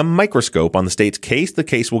start putting a microscope on the state's case, the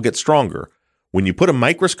case will get stronger. When you put a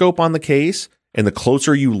microscope on the case and the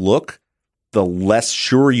closer you look, the less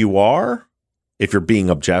sure you are. If you're being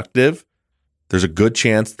objective, there's a good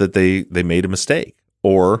chance that they made a mistake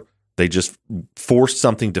or they just forced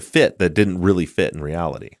something to fit that didn't really fit in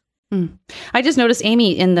reality. I just noticed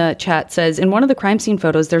Amy in the chat says, in one of the crime scene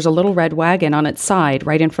photos, there's a little red wagon on its side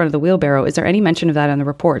right in front of the wheelbarrow. Is there any mention of that in the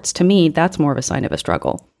reports? To me, that's more of a sign of a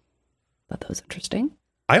struggle. Thought that was interesting.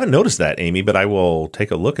 I haven't noticed that, Amy, but I will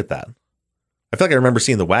take a look at that. I feel like I remember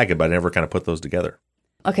seeing the wagon, but I never kind of put those together.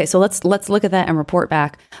 Okay, so let's look at that and report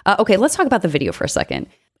back. Okay, let's talk about the video for a second.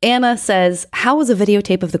 Anna says, how was a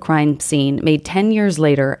videotape of the crime scene made 10 years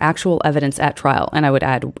later actual evidence at trial? And I would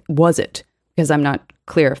add, was it? Because I'm not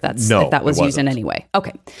clear if that was used in any way.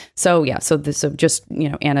 Okay, so just,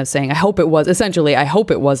 Anna's saying, I hope it was. Essentially, I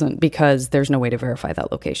hope it wasn't, because there's no way to verify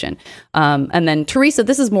that location. And then Teresa,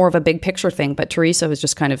 this is more of a big picture thing, but Teresa was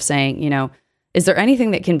just kind of saying, is there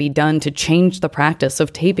anything that can be done to change the practice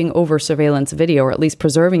of taping over surveillance video, or at least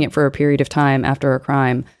preserving it for a period of time after a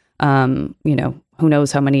crime? Who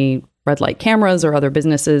knows how many red light cameras or other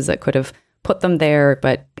businesses that could have put them there.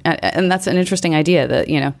 And that's an interesting idea that,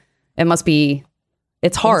 it must be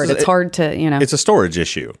It's hard. It's hard to, It's a storage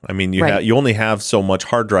issue. I mean, you only have so much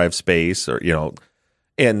hard drive space,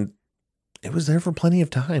 and it was there for plenty of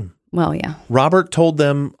time. Well, yeah. Robert told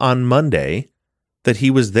them on Monday that he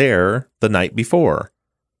was there the night before,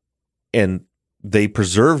 and they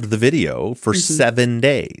preserved the video for 7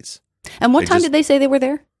 days. And what time did they say they were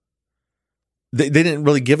there? They didn't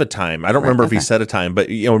really give a time. I don't remember if he said a time, but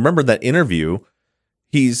remember that interview.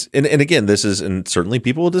 And again, this is, and certainly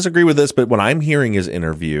people will disagree with this, but when I'm hearing his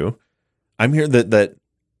interview, I'm hearing that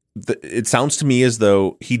it sounds to me as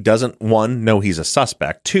though he doesn't, one, know he's a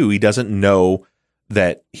suspect. Two, he doesn't know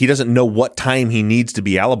what time he needs to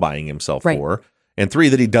be alibying himself for. And three,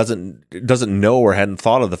 that he doesn't know or hadn't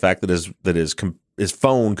thought of the fact that his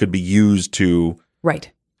phone could be used to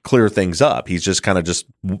clear things up. He's just kind of just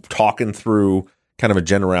talking through kind of a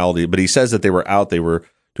generality. But he says that they were out, they were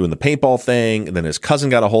doing the paintball thing, and then his cousin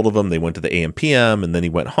got a hold of him. They went to the AM/PM, and then he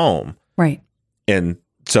went home. Right. And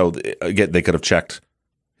so again, they could have checked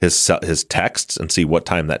his texts and see what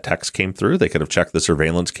time that text came through. They could have checked the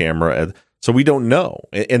surveillance camera. So we don't know,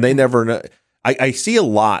 and they never know. I see a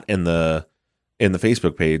lot in the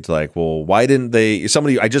Facebook page, like, well, why didn't they?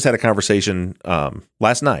 I just had a conversation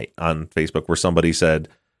last night on Facebook where somebody said,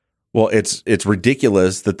 well, it's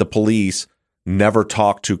ridiculous that the police never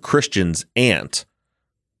talked to Christian's aunt,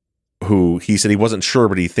 who he said he wasn't sure,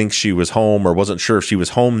 but he thinks she was home, or wasn't sure if she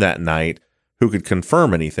was home that night, who could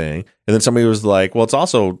confirm anything. And then somebody was like, well, it's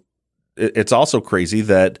also crazy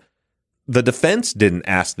that the defense didn't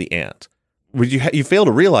ask the aunt. What you fail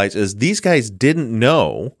to realize is these guys didn't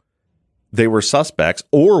know they were suspects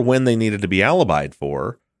or when they needed to be alibied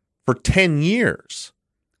for 10 years.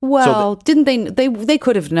 Well, didn't they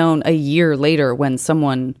could have known a year later when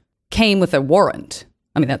someone came with a warrant.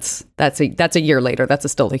 I mean, that's a year later.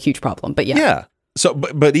 That's still a huge problem. But yeah. Yeah. So,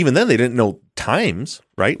 but even then they didn't know times,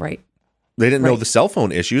 right? Right. They didn't know the cell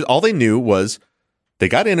phone issues. All they knew was they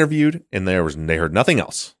got interviewed and they heard nothing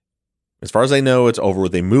else. As far as they know, it's over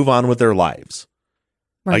with. They move on with their lives.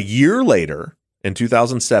 Right. A year later, in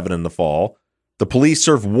 2007 in the fall, the police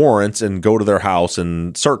serve warrants and go to their house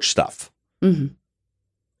and search stuff. Mm-hmm.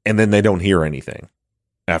 And then they don't hear anything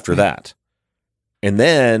after that. And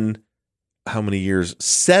then how many years?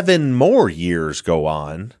 7 more years go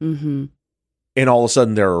on. Mm-hmm. And all of a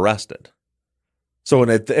sudden they're arrested. So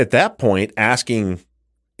at that point, asking,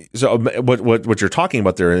 so what you're talking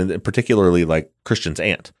about there, and particularly like Christian's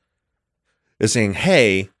aunt, is saying,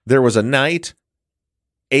 hey, there was a night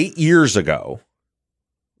 8 years ago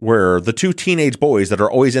where the 2 teenage boys that are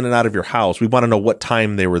always in and out of your house, we want to know what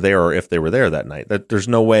time they were there or if they were there that night. That there's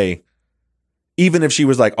no way, even if she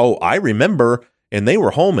was like, oh, I remember, and they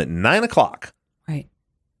were home at 9 o'clock. Right.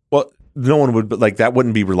 Well, no one would, like, that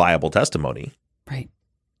wouldn't be reliable testimony. Right.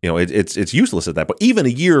 It's useless at that point. Even a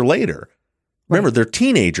year later, remember, they're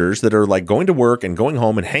teenagers that are like going to work and going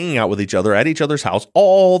home and hanging out with each other at each other's house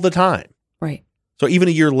all the time. Right. So even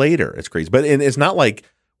a year later, it's crazy. But it's not like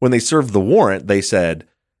when they served the warrant, they said,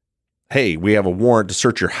 hey, we have a warrant to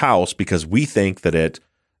search your house because we think that at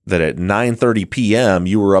 9:30 p.m.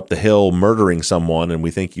 you were up the hill murdering someone, and we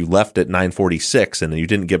think you left at 9:46 and you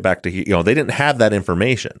didn't get back to, they didn't have that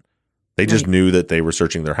information. They just knew that they were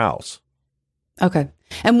searching their house. Okay.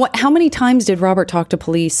 And how many times did Robert talk to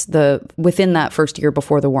police within that first year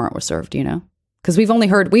before the warrant was served, Because we've only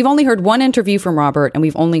heard one interview from Robert, and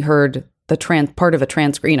we've only heard the part of a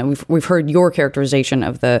transcript. We've heard your characterization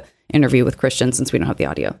of the interview with Christian, since we don't have the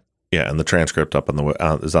audio. Yeah, and the transcript up on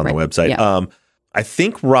is on the website. Yeah. I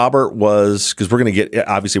think Robert was, because we're going to get,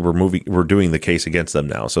 obviously we're doing the case against them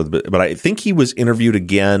now. So, but I think he was interviewed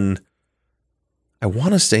again, I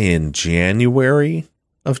want to say in January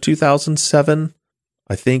of 2007,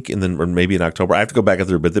 I think, and then or maybe in October. I have to go back and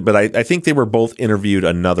through, but I think they were both interviewed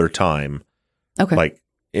another time. Okay. Like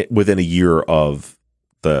within a year of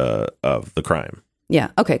the crime.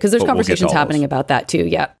 Yeah. Okay. Because there's conversations happening about that too.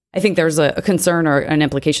 Yeah. I think there's a concern or an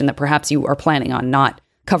implication that perhaps you are planning on not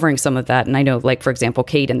covering some of that. And I know, like, for example,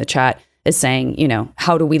 Kate in the chat is saying,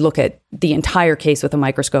 how do we look at the entire case with a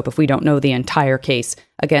microscope if we don't know the entire case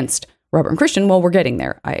against Robert and Christian? Well, we're getting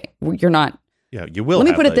there. You're not. Yeah, you will. Let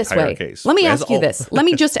me put it this way. Let me ask you this. Let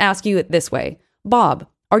me just ask you it this way. Bob,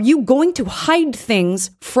 are you going to hide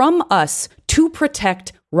things from us to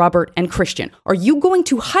protect Robert and Christian? Are you going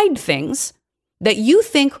to hide things that you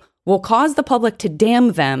think will cause the public to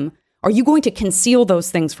damn them? Are you going to conceal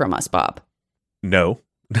those things from us, Bob? No.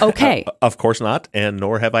 Okay. Of course not. And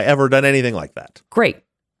nor have I ever done anything like that. Great.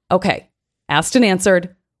 Okay. Asked and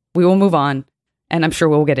answered. We will move on. And I'm sure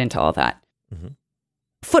we'll get into all that. Mm-hmm.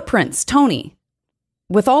 Footprints. Tony.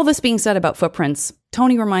 With all this being said about footprints,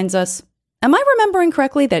 Tony reminds us, Am I remembering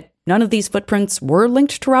correctly that none of these footprints were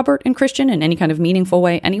linked to Robert and Christian in any kind of meaningful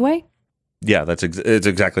way anyway? Yeah, it's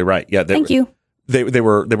exactly right. Yeah, Thank you. They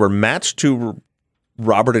were matched to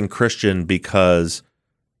Robert and Christian because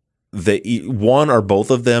one or both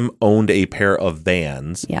of them owned a pair of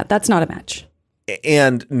vans. Yeah, that's not a match.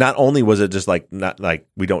 And not only was it just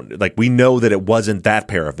we know that it wasn't that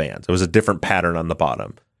pair of vans. It was a different pattern on the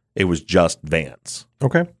bottom. It was just vans.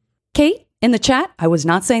 Okay. Kate, in the chat, I was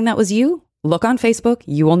not saying that was you. Look on Facebook.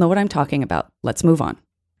 You will know what I'm talking about. Let's move on.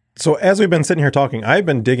 So as we've been sitting here talking, I've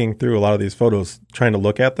been digging through a lot of these photos, trying to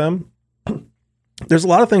look at them. There's a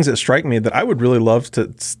lot of things that strike me that I would really love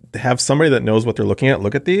to have somebody that knows what they're looking at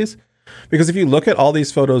look at these. Because if you look at all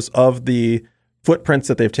these photos of the footprints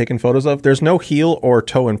that they've taken photos of, there's no heel or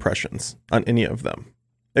toe impressions on any of them.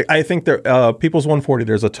 I think People's 140,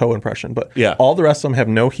 there's a toe impression, but all the rest of them have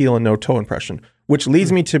no heel and no toe impression, which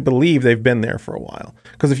leads me to believe they've been there for a while.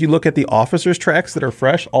 Because if you look at the officers' tracks that are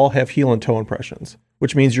fresh, all have heel and toe impressions,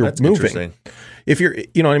 which means you're moving. If you're,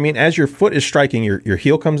 you know what I mean, as your foot is striking, your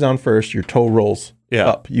heel comes down first, your toe rolls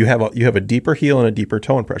up. You have a deeper heel and a deeper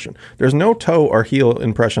toe impression. There's no toe or heel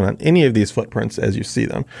impression on any of these footprints as you see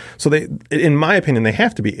them. So they, in my opinion, they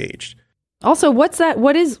have to be aged. Also, what's that?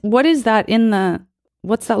 What is that in the?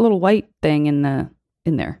 What's that little white thing in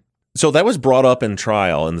there? So that was brought up in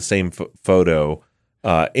trial in the same photo.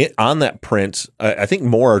 On that print, I think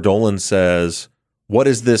Maura Dolan says, "What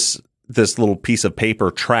is this little piece of paper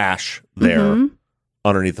trash there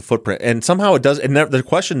underneath the footprint?" And somehow it does. The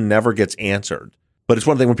question never gets answered. But it's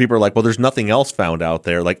one thing when people are like, "Well, there's nothing else found out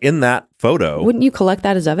there." Like in that photo, wouldn't you collect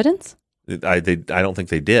that as evidence? I don't think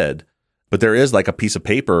they did. But there is like a piece of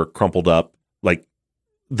paper crumpled up, like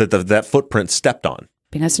that footprint stepped on.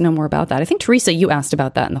 Be nice to know more about that. I think, Teresa, you asked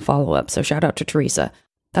about that in the follow-up, so shout out to Teresa.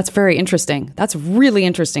 That's very interesting. That's really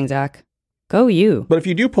interesting, Zach. Go you. But if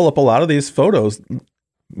you do pull up a lot of these photos,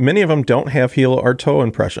 many of them don't have heel or toe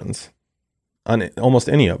impressions on almost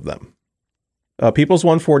any of them. People's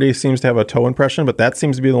 140 seems to have a toe impression, but that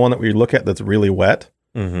seems to be the one that we look at that's really wet,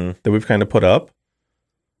 that we've kind of put up.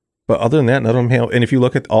 But other than that, none of them have. And if you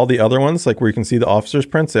look at all the other ones, like where you can see the officers'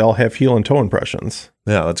 prints, they all have heel and toe impressions.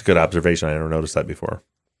 Yeah, that's a good observation. I never noticed that before.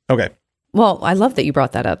 Okay. Well, I love that you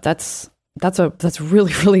brought that up. That's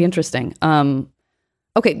really, really interesting.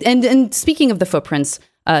 Okay, and speaking of the footprints,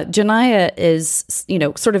 Janiyah is,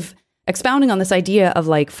 sort of expounding on this idea of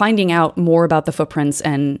like finding out more about the footprints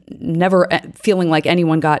and never feeling like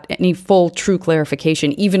anyone got any full true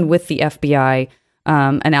clarification, even with the FBI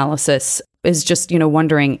analysis. Is just,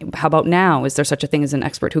 wondering, how about now? Is there such a thing as an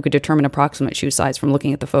expert who could determine approximate shoe size from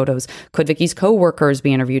looking at the photos? Could Vicky's co-workers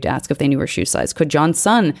be interviewed to ask if they knew her shoe size? Could John's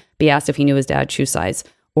son be asked if he knew his dad's shoe size?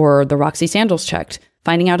 Or the Roxy sandals checked?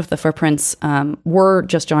 Finding out if the footprints were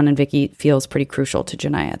just John and Vicky feels pretty crucial to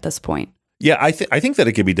Janiyah at this point. Yeah, I think that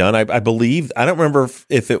it could be done. I believe, I don't remember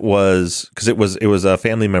if it was, because it was a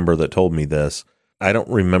family member that told me this. I don't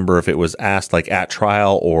remember if it was asked like at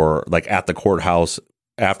trial or like at the courthouse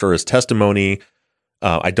after his testimony.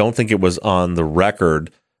 I don't think it was on the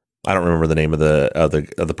record. I don't remember the name of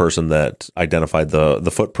the person that identified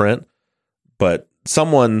the footprint, but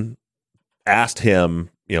someone asked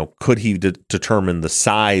him, could he determine the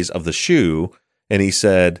size of the shoe? And he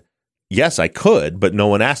said, yes, I could, but no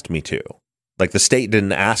one asked me to. Like the state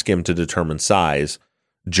didn't ask him to determine size,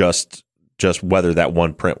 just whether that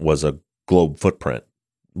one print was a Globe footprint,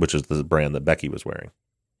 which is the brand that Becky was wearing.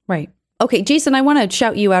 Right. Okay, Jason, I want to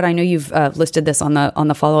shout you out. I know you've listed this on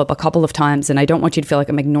the follow-up a couple of times, and I don't want you to feel like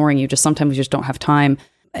I'm ignoring you. Just sometimes we just don't have time.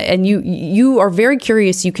 And you are very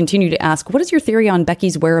curious. You continue to ask, what is your theory on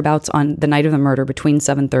Becky's whereabouts on the night of the murder between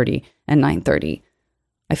 7:30 and 9:30?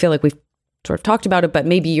 I feel like we've sort of talked about it, but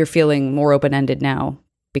maybe you're feeling more open-ended now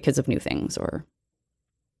because of new things, or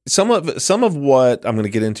some of what I'm going to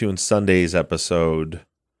get into in Sunday's episode.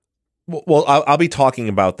 Well, I'll be talking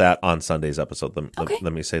about that on Sunday's episode.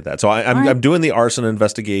 Let me say that. So I'm doing the arson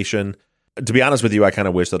investigation. To be honest with you, I kind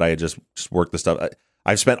of wish that I had just worked this stuff.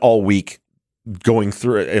 I've spent all week going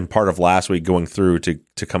through it, and part of last week going through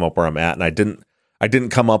to come up where I'm at, and I didn't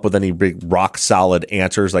come up with any big rock solid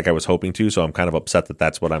answers like I was hoping to. So I'm kind of upset that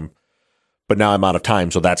that's what I'm. But now I'm out of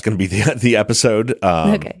time, so that's going to be the episode.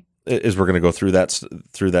 Okay, is we're going to go through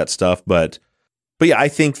that stuff, but yeah, I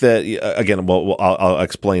think that again, I'll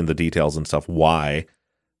explain the details and stuff why.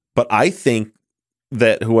 But I think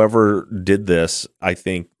that whoever did this, I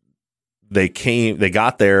think they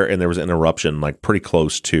got there and there was an interruption like pretty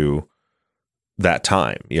close to that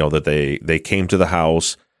time. That they came to the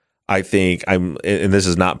house. I think and this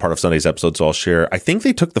is not part of Sunday's episode, so I'll share. I think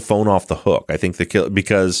they took the phone off the hook. I think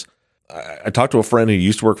because I talked to a friend who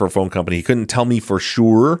used to work for a phone company. He couldn't tell me for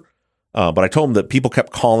sure But I told him that people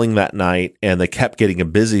kept calling that night and they kept getting a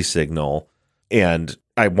busy signal. And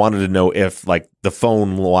I wanted to know if like the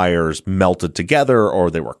phone wires melted together or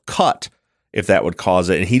they were cut, if that would cause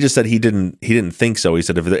it. And he just said he didn't think so. He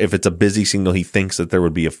said if it's a busy signal, he thinks that there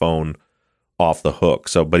would be a phone off the hook.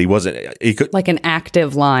 So, but he could like an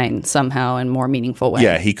active line somehow in more meaningful way.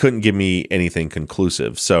 Yeah, he couldn't give me anything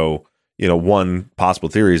conclusive. So, one possible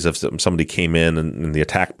theory is if somebody came in and the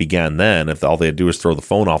attack began then, if all they had to do was throw the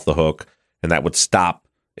phone off the hook, and that would stop.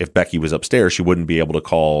 If Becky was upstairs, she wouldn't be able to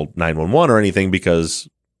call 911 or anything because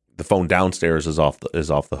the phone downstairs is off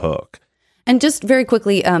the hook. And just very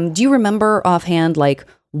quickly, do you remember offhand, like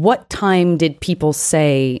what time did people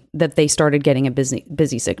say that they started getting a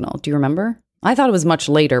busy signal? Do you remember? I thought it was much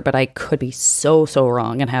later, but I could be so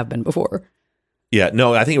wrong and have been before. Yeah,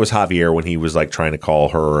 no, I think it was Javier when he was like trying to call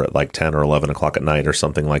her at like 10 or 11 o'clock at night or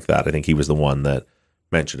something like that. I think he was the one that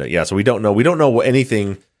mentioned it. Yeah, so we don't know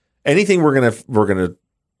anything we're gonna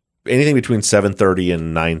anything between 7:30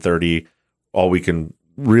 and 9:30. All we can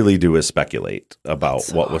really do is speculate about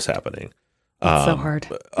what was happening. That's so hard.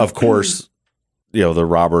 Of course, the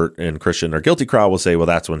Robert and Christian are guilty crowd will say, well,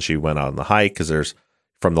 that's when she went on the hike because there's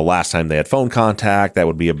from the last time they had phone contact, that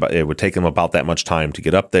would be it would take them about that much time to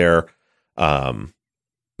get up there.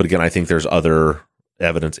 But again, I think there's other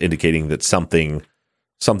evidence indicating that something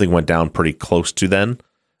went down pretty close to then.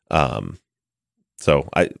 So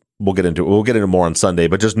we'll get into more on Sunday,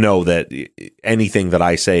 but just know that anything that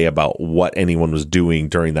I say about what anyone was doing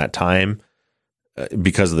during that time,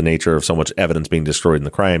 because of the nature of so much evidence being destroyed in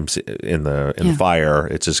the crimes in the fire,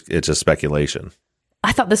 it's just speculation.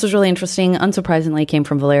 I thought this was really interesting. Unsurprisingly, it came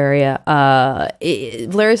from Valeria.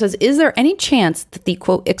 Valeria says, is there any chance that the,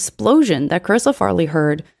 quote, explosion that Carissa Farley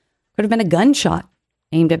heard could have been a gunshot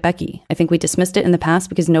aimed at Becky? I think we dismissed it in the past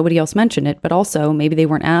because nobody else mentioned it, but also maybe they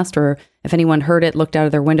weren't asked, or if anyone heard it, looked out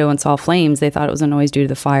of their window and saw flames, they thought it was a noise due to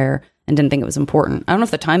the fire and didn't think it was important. I don't know if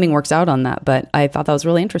the timing works out on that, but I thought that was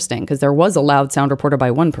really interesting because there was a loud sound reported by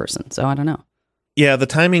one person, so I don't know. Yeah, the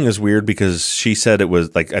timing is weird because she said it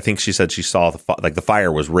was like, I think she said she saw the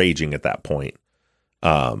fire was raging at that point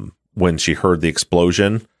when she heard the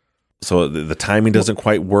explosion. So the timing doesn't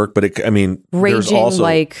quite work, but raging, there's also,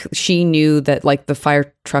 like she knew that like the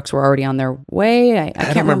fire trucks were already on their way. I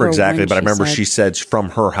can't remember exactly, but I remember she said from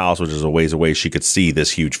her house, which is a ways away, she could see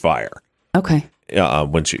this huge fire. Okay.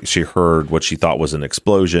 When she heard what she thought was an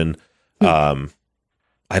explosion. I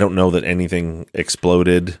don't know that anything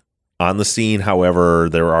exploded on the scene. However,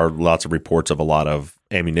 there are lots of reports of a lot of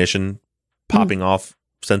ammunition popping off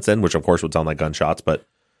since then, which of course would sound like gunshots, but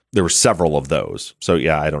there were several of those. So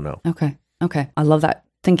yeah, I don't know. Okay. I love that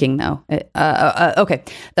thinking though. Okay.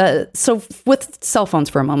 So with cell phones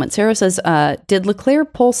for a moment, Sarah says, did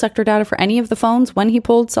Leclerc pull sector data for any of the phones when he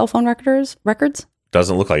pulled cell phone records?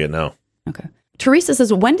 Doesn't look like it, no. Okay. Teresa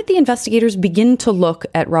says, when did the investigators begin to look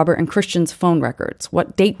at Robert and Christian's phone records?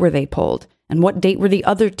 What date were they pulled? And what date were the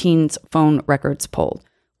other teens' phone records pulled?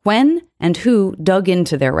 When and who dug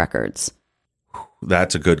into their records?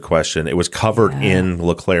 That's a good question. It was covered in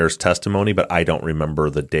Leclerc's testimony, but I don't remember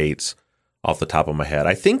the dates off the top of my head.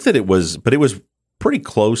 I think that it was pretty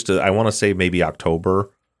close to, I want to say maybe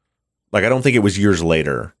October. Like, I don't think it was years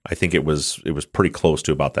later. I think it was pretty close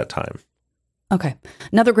to about that time. Okay.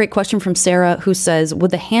 Another great question from Sarah, who says,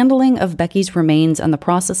 would the handling of Becky's remains and the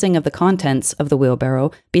processing of the contents of the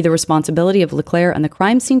wheelbarrow be the responsibility of Leclerc and the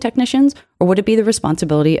crime scene technicians, or would it be the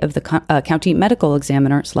responsibility of the county medical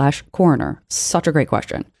examiner / coroner? Such a great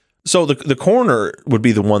question. So the coroner would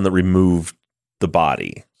be the one that removed the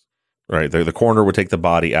body, right? The coroner would take the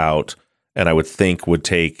body out, and I would think would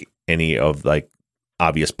take any of like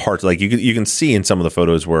obvious parts. Like you can see in some of the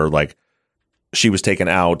photos where like she was taken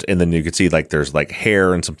out, and then you could see like there's like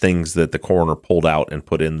hair and some things that the coroner pulled out and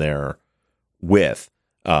put in there with.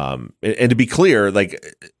 And to be clear,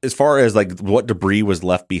 like as far as like what debris was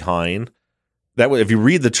left behind, that if you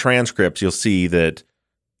read the transcripts, you'll see that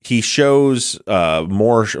he shows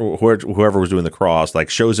whoever was doing the cross, like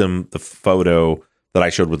shows him the photo that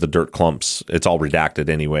I showed with the dirt clumps. It's all redacted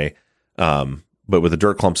anyway, but with the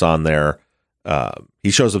dirt clumps on there, he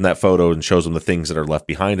shows him that photo and shows him the things that are left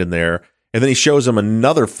behind in there. And then he shows him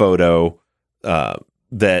another photo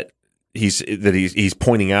that he's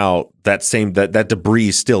pointing out that debris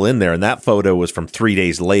is still in there, and that photo was from 3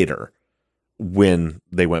 days later when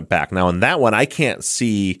they went back. Now in that one, I can't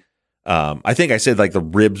see. I think I said like the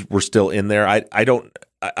ribs were still in there.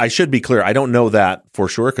 I should be clear. I don't know that for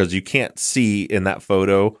sure because you can't see in that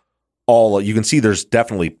photo you can see there's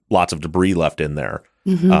definitely lots of debris left in there,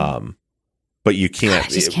 but you can't.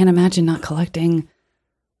 God, I just can't imagine not collecting.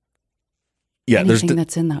 Yeah, anything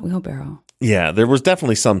that's in that wheelbarrow. Yeah, there was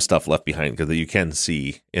definitely some stuff left behind because you can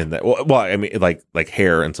see in that. Well, I mean, like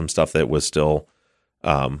hair and some stuff that was still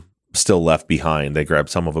left behind. They grabbed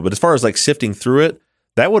some of it, but as far as like sifting through it,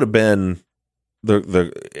 that would have been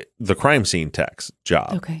the crime scene tech's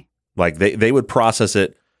job. Okay, like they would process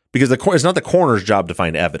it because it's not the coroner's job to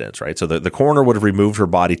find evidence, right? So the coroner would have removed her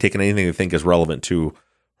body, taken anything they think is relevant to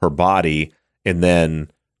her body, and then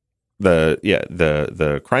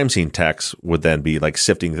the crime scene techs would then be like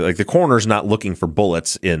sifting. Like the coroner's not looking for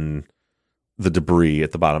bullets in the debris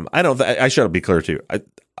at the bottom. I should be clear too.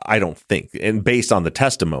 I don't think, and based on the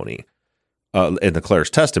testimony, in the Claire's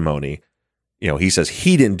testimony, he says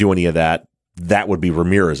he didn't do any of that. That would be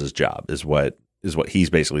Ramirez's job, is what he's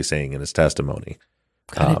basically saying in his testimony.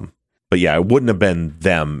 But yeah, it wouldn't have been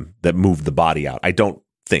them that moved the body out. I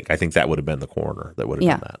think that would have been the coroner that would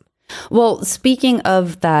have done that. Well, speaking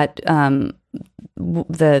of that,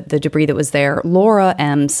 the debris that was there, Laura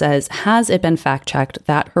M. says, has it been fact-checked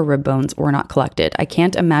that her rib bones were not collected? I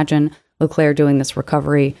can't imagine LeClaire doing this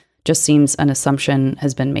recovery. Just seems an assumption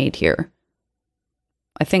has been made here.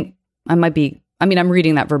 I think I'm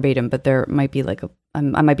reading that verbatim, but there might be I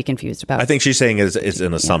might be confused about it. I think she's saying it's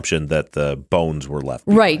an assumption that the bones were left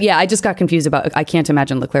behind. Right. Yeah. I just got confused about, I can't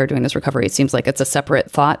imagine LeClaire doing this recovery. It seems like it's a separate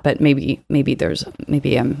thought, but maybe I'm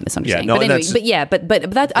misunderstanding. Yeah, no, but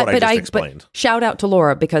anyway, but shout out to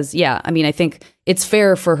Laura because I think it's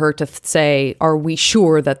fair for her to say, are we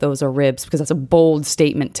sure that those are ribs? Because that's a bold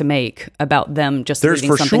statement to make about them just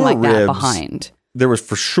leaving something like that behind. There was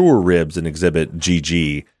for sure ribs in Exhibit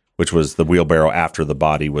GG, which was the wheelbarrow after the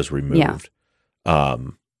body was removed. Yeah.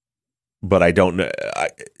 But I don't know.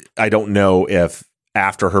 I don't know if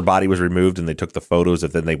after her body was removed and they took the photos,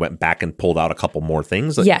 if then they went back and pulled out a couple more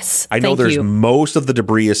things. Yes, I know there's most of the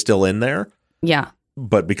debris is still in there. Yeah,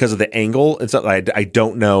 but because of the angle, I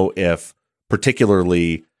don't know if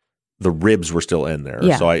particularly the ribs were still in there.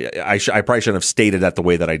 Yeah. So I probably shouldn't have stated that the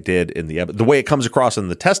way that I did in the way it comes across in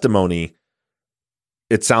the testimony.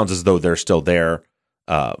 It sounds as though they're still there.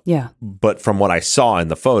 But from what I saw in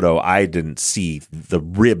the photo, I didn't see the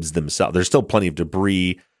ribs themselves. There's still plenty of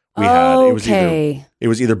debris. It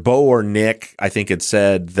was either Bo or Nick. I think it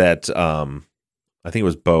said that I think it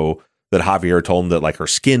was Bo that Javier told him that like her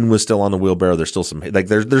skin was still on the wheelbarrow. There's still some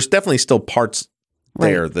there's definitely still parts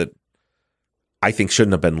there that I think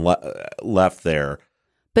shouldn't have been left there.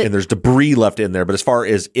 And there's debris left in there. But as far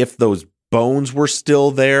as if those bones were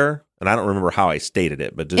still there, and I don't remember how I stated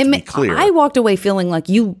it, but just to be clear. I walked away feeling like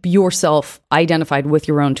you yourself identified with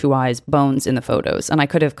your own two eyes bones in the photos, and I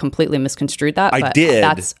could have completely misconstrued that. I did.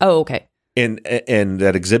 Okay. In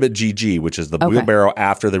that Exhibit GG, which is the wheelbarrow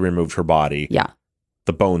after they removed her body,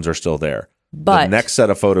 the bones are still there. But the next set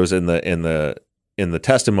of photos in the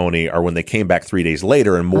testimony are when they came back 3 days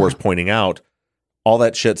later, and Moore's pointing out all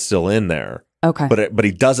that shit's still in there. Okay. But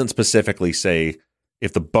he doesn't specifically say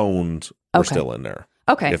if the bones were still in there.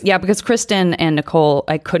 Okay. Because Kristen and Nicole,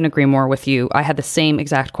 I couldn't agree more with you. I had the same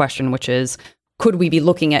exact question, which is, could we be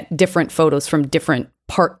looking at different photos from different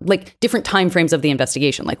time frames of the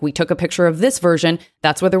investigation? Like we took a picture of this version,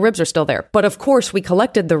 that's where the ribs are still there. But of course, we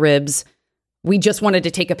collected the ribs. We just wanted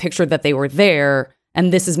to take a picture that they were there.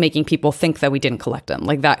 And this is making people think that we didn't collect them.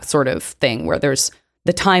 Like that sort of thing where there's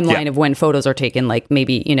the timeline of when photos are taken, like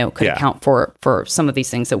maybe, could account for some of these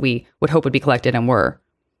things that we would hope would be collected and were.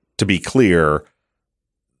 To be clear,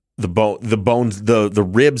 the bones, the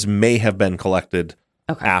ribs may have been collected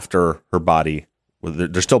after her body.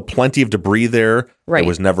 There's still plenty of debris there that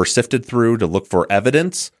was never sifted through to look for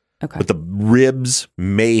evidence. Okay. But the ribs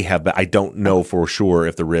may have been, I don't know for sure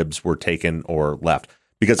if the ribs were taken or left.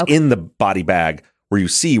 Because in the body bag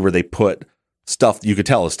where they put stuff, you could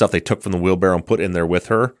tell it's stuff they took from the wheelbarrow and put in there with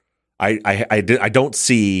her. I don't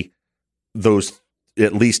see those,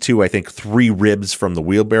 at least 2, I think 3 ribs from the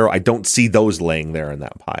wheelbarrow. I don't see those laying there in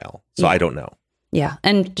that pile. So I don't know. Yeah.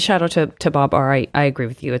 And shout out to Bob R. I agree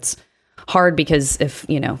with you. It's hard because if,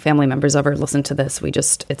 family members ever listen to this,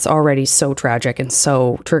 it's already so tragic and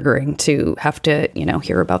so triggering to have to,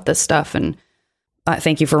 hear about this stuff. And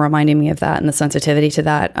thank you for reminding me of that and the sensitivity to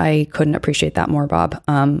that. I couldn't appreciate that more, Bob.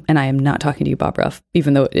 And I am not talking to you, Bob Ruff,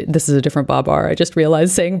 even though this is a different Bob R. I just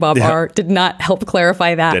realized saying Bob R. did not help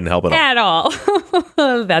clarify that. Didn't help at all.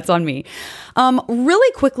 That's on me.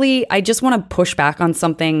 Really quickly, I just want to push back on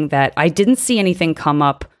something that I didn't see anything come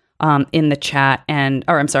up in the chat in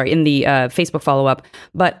the Facebook follow-up.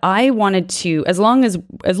 But I wanted to, as long as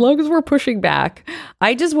we're pushing back,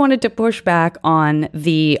 I just wanted to push back on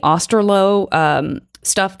the Osterloh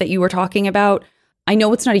stuff that you were talking about. I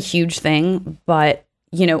know it's not a huge thing, but,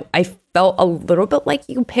 I felt a little bit like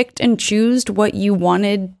you picked and choosed what you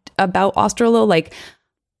wanted about Osterloh. Like,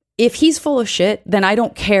 if he's full of shit, then I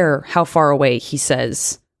don't care how far away he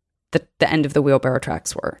says that the end of the wheelbarrow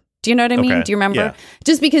tracks were. Do you know what I mean? Okay. Do you remember? Yeah.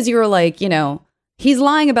 Just because you were like, he's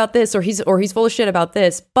lying about this or he's full of shit about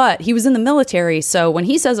this, but he was in the military, so when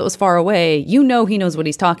he says it was far away, he knows what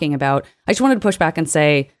he's talking about. I just wanted to push back and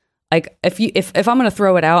say, like, if I'm going to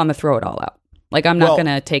throw it out, I'm going to throw it all out. Like, I'm not going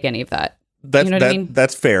to take any of that. You know what I mean?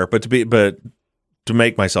 That's fair, but to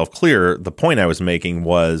make myself clear, the point I was making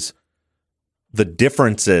was the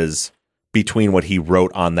differences between what he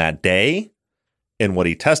wrote on that day and what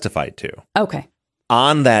he testified to. Okay.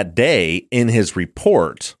 On that day, in his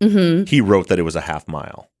report, he wrote that it was a half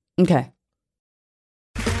mile. Okay.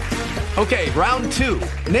 Okay, round 2.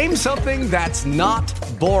 Name something that's not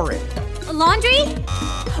boring. A laundry?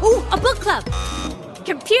 Ooh, a book club.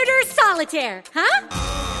 Computer solitaire, huh?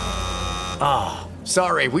 Ah,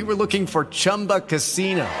 sorry, we were looking for Chumba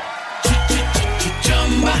Casino.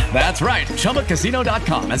 That's right,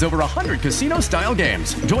 ChumbaCasino.com has over 100 casino-style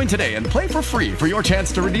games. Join today and play for free for your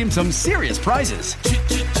chance to redeem some serious prizes.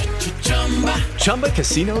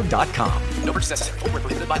 ChumbaCasino.com. No purchase necessary. Void where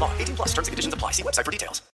prohibited by law. 18+ terms and conditions apply. See website for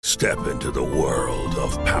details. Step into the world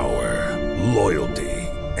of power, loyalty,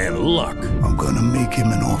 and luck. I'm gonna make him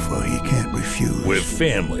an offer he can't refuse. With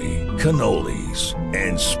family, cannolis,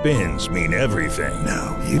 and spins mean everything.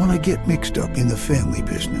 Now, you wanna get mixed up in the family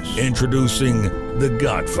business. Introducing The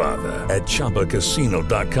Godfather at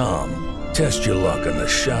ChumbaCasino.com. Test your luck in the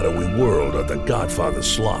shadowy world of The Godfather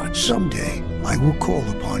slot. Someday, I will call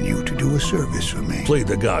upon you to do a service for me. Play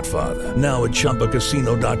The Godfather, now at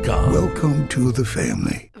ChumbaCasino.com. Welcome to the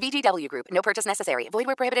family. VGW Group. No purchase necessary. Void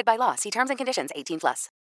where prohibited by law. See terms and conditions. 18+.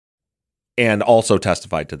 And also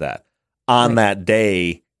testified to that. On that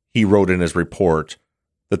day, he wrote in his report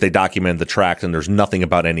that they documented the tracks and there's nothing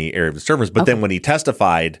about any area of disturbance. But then when he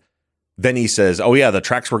testified, then he says, oh, yeah, the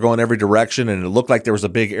tracks were going every direction and it looked like there was a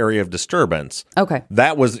big area of disturbance. Okay.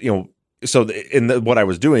 That was, so what I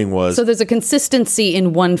was doing was... So there's a consistency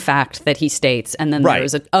in one fact that he states, and then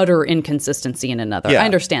there's an utter inconsistency in another. Yeah. I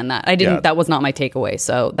understand that. That was not my takeaway,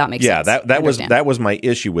 so that makes sense. Yeah, that was my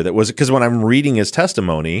issue with it, was because when I'm reading his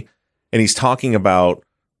testimony, and he's talking about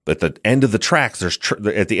at the end of the tracks,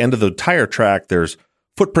 at the end of the tire track, there's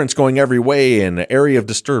footprints going every way and an area of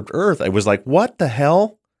disturbed earth. I was like, what the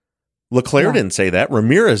hell? Leclerc didn't say that.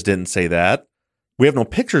 Ramirez didn't say that. We have no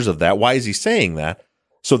pictures of that. Why is he saying that?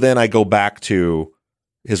 So then I go back to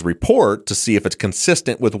his report to see if it's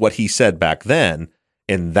consistent with what he said back then.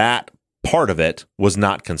 And that part of it was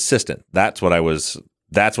not consistent. That's what I was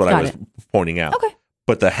pointing out. Okay.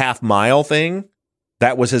 But the half mile thing,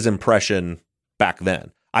 that was his impression back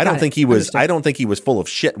then. I don't think he was full of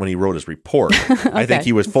shit when he wrote his report. I think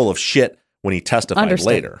he was full of shit when he testified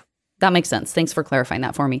later. That makes sense. Thanks for clarifying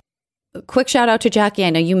that for me. Quick shout out to Jackie. I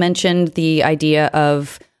know you mentioned the idea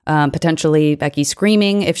of potentially Becky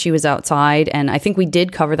screaming if she was outside, and I think we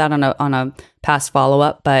did cover that on a past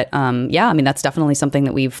follow-up. But that's definitely something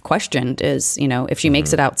that we've questioned. Is if she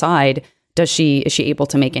makes it outside, is she able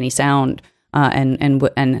to make any sound, and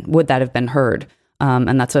would that have been heard?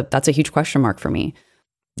 And that's a huge question mark for me.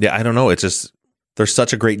 Yeah, I don't know. It's just there's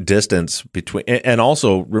such a great distance between, and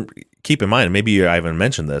also keep in mind, maybe I haven't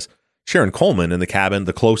mentioned this. Sharon Coleman in the cabin,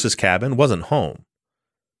 the closest cabin, wasn't home.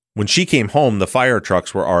 When she came home, the fire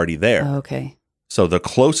trucks were already there. Okay. So the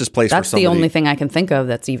closest place that's for somebody... the only thing I can think of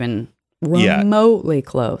that's even remotely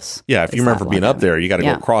close. Yeah, if you remember being up there, you got to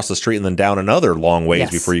go across the street and then down another long ways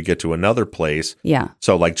before you get to another place. Yeah.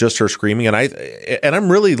 So like just her screaming, and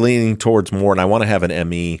I'm really leaning towards more, and I want to have an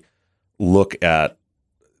ME look at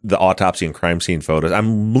the autopsy and crime scene photos.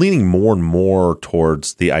 I'm leaning more and more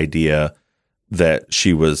towards the idea that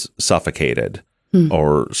she was suffocated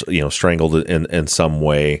or strangled in some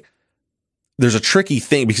way. There's a tricky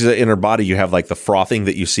thing because in her body you have like the frothing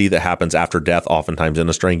that you see that happens after death, oftentimes in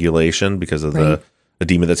a strangulation because of the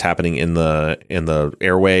edema that's happening in the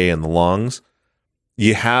airway and the lungs.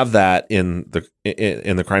 You have that in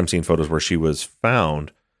the crime scene photos where she was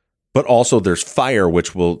found, but also there's fire,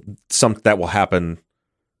 which will happen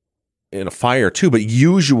in a fire too. But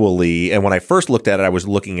usually, and when I first looked at it, I was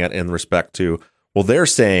looking at it in respect to, well, they're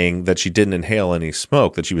saying that she didn't inhale any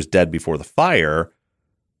smoke, that she was dead before the fire.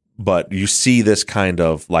 But you see this kind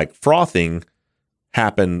of like frothing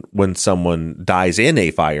happen when someone dies in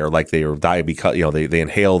a fire, like they die because they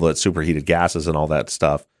inhale the superheated gases and all that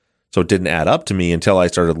stuff. So it didn't add up to me until I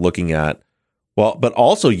started looking at, but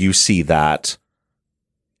also you see that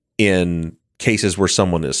in cases where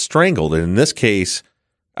someone is strangled. And in this case,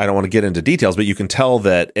 I don't want to get into details, but you can tell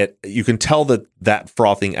that that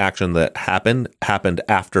frothing action that happened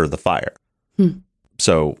after the fire.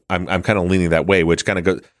 So I'm kind of leaning that way, which kind of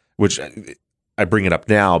goes, which I bring it up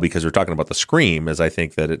now because we're talking about the scream, is I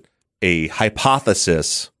think that a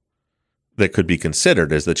hypothesis that could be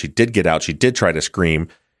considered is that she did get out, she did try to scream,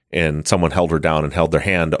 and someone held her down and held their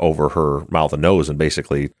hand over her mouth and nose and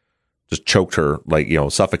basically just choked her, like,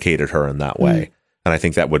 suffocated her in that way. And I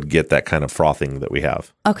think that would get that kind of frothing that we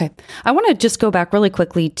have. Okay. I want to just go back really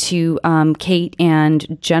quickly to Kate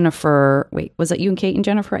and Jennifer. Wait, was that you and Kate and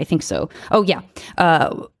Jennifer? I think so. Oh, yeah.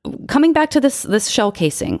 Coming back to this shell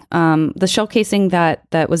casing, the shell casing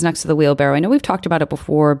that was next to the wheelbarrow. I know we've talked about it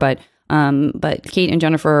before, but Kate and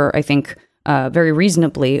Jennifer, I think, very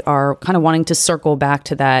reasonably are kind of wanting to circle back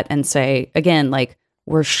to that and say, again, like,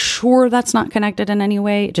 we're sure that's not connected in any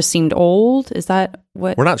way. It just seemed old. Is that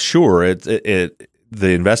what? We're not sure.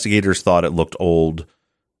 The investigators thought it looked old.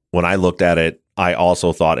 When I looked at it, I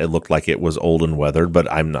also thought it looked like it was old and weathered, but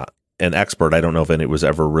I'm not an expert. I don't know if it was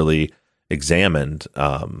ever really examined.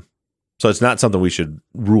 So it's not something we should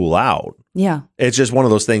rule out. Yeah. It's just one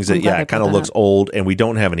of those things that, it kind of looks old, and we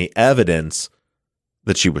don't have any evidence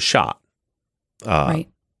that she was shot. Right.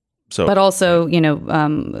 So, but also,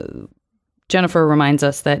 Jennifer reminds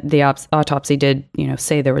us that the autopsy did,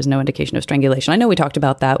 say there was no indication of strangulation. I know we talked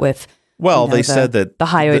about that with... Well, they said that the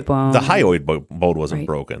hyoid bone. The hyoid bone wasn't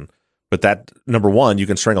broken. But that, number one, you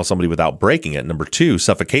can strangle somebody without breaking it. Number two,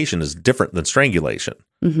 suffocation is different than strangulation.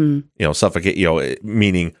 Mm-hmm. Suffocate,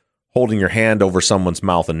 meaning holding your hand over someone's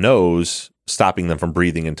mouth and nose, stopping them from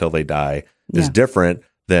breathing until they die, is different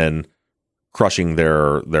than crushing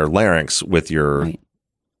their larynx with your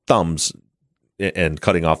thumbs and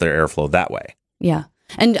cutting off their airflow that way. Yeah.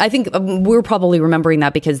 And I think we're probably remembering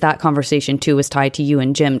that because that conversation, too, was tied to you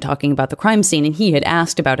and Jim talking about the crime scene. And he had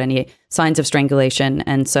asked about any signs of strangulation.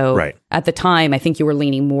 And so at the time, I think you were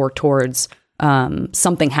leaning more towards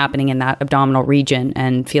something happening in that abdominal region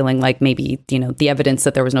and feeling like maybe, the evidence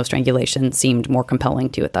that there was no strangulation seemed more compelling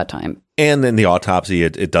to you at that time. And in the autopsy,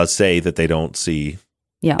 it does say that they don't see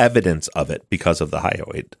evidence of it because of the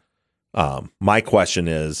hyoid. My question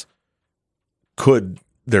is, could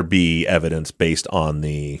there be evidence based on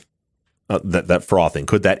the that frothing?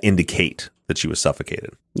 Could that indicate that she was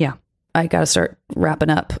suffocated? Yeah. I got to start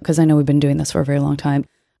wrapping up because I know we've been doing this for a very long time.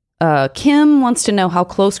 Kim wants to know how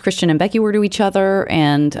close Christian and Becky were to each other.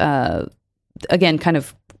 And again, kind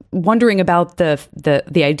of wondering about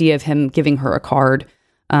the idea of him giving her a card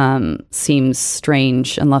seems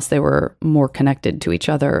strange unless they were more connected to each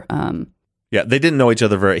other. Yeah, they didn't know each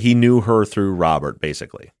other he knew her through Robert,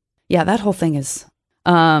 basically. Yeah, that whole thing is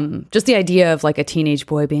just the idea of like a teenage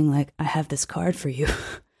boy being like, I have this card for you.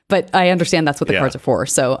 But I understand that's what the cards are for.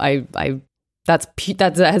 So that's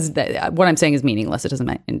what I'm saying is meaningless. It doesn't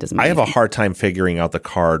mean I have a hard time figuring out the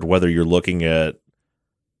card, whether you're looking at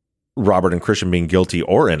Robert and Christian being guilty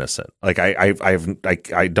or innocent. Like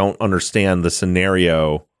I don't understand the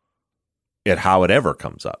scenario at how it ever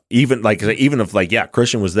comes up. Even if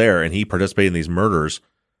Christian was there and he participated in these murders,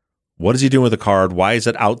 what is he doing with the card? Why is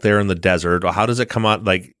it out there in the desert? How does it come out?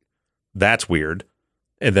 Like, that's weird.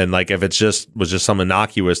 And then, like, if was just some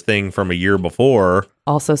innocuous thing from a year before,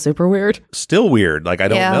 also super weird. Still weird. Like, I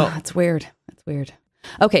don't know. Yeah, it's weird. It's weird.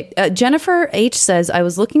 Okay, Jennifer H. says, I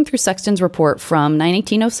was looking through Sexton's report from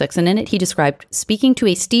 1806, and in it he described speaking to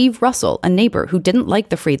a Steve Russell, a neighbor who didn't like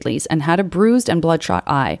the Friedleys and had a bruised and bloodshot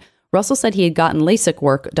eye. Russell said he had gotten LASIK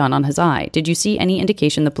work done on his eye. Did you see any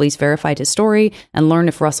indication the police verified his story and learn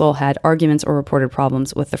if Russell had arguments or reported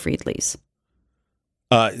problems with the Friedleys?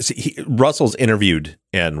 Russell's interviewed,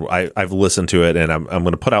 and I've listened to it, and I'm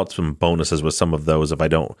going to put out some bonuses with some of those if I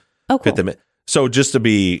don't fit them in. So just to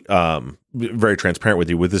be very transparent with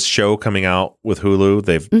you, with this show coming out with Hulu,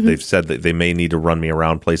 they've said that they may need to run me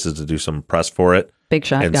around places to do some press for it. Big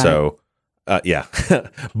shot. And so, yeah.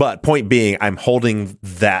 But point being, I'm holding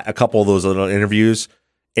a couple of those little interviews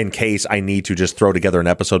in case I need to just throw together an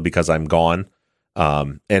episode because I'm gone.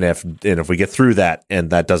 And if we get through that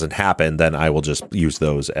and that doesn't happen, then I will just use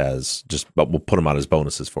those but we'll put them out as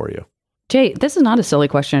bonuses for you. Jay, this is not a silly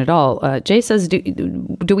question at all. Jay says,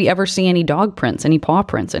 do we ever see any dog prints, any paw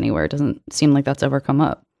prints anywhere? It doesn't seem like that's ever come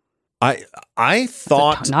up. I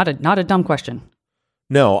thought not a dumb question.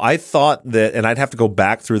 No, I thought that, and I'd have to go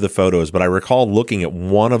back through the photos, but I recall looking at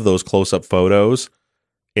one of those close-up photos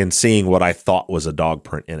and seeing what I thought was a dog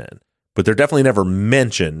print in it. But they're definitely never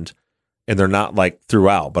mentioned, and they're not like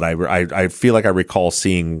throughout. But I feel like I recall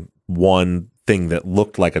seeing one thing that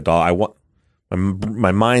looked like a dog.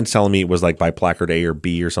 My mind's telling me it was like by placard A or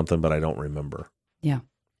B or something, but I don't remember. Yeah.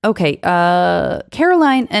 Okay.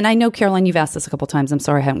 Caroline, and I know, Caroline, you've asked this a couple times. I'm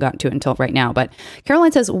sorry I haven't gotten to it until right now. But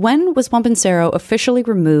Caroline says, when was Pompensero officially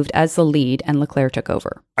removed as the lead and LeClaire took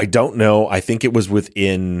over? I don't know. I think it was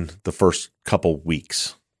within the first couple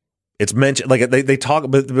weeks. It's mentioned, like they talk,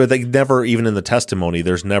 but they never, even in the testimony,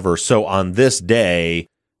 there's never, so on this day,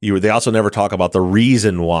 they also never talk about the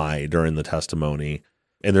reason why during the testimony.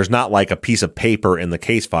 And there's not like a piece of paper in the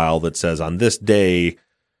case file that says on this day,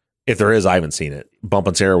 if there is, I haven't seen it.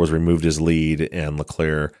 Bumpensera was removed as lead and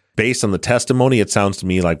LeClaire. Based on the testimony, it sounds to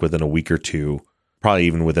me like within a week or two, probably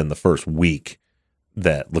even within the first week,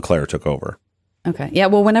 that LeClaire took over. Okay. Yeah,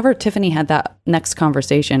 well, whenever Tiffany had that next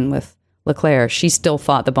conversation with LeClaire, she still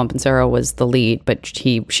thought that Bumpensera was the lead, but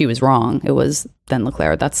she was wrong. It was then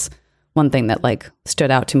LeClaire. That's one thing that like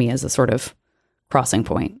stood out to me as a sort of crossing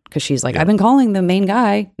point, because she's like, I've been calling the main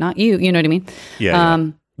guy, not you. You know what I mean? Yeah.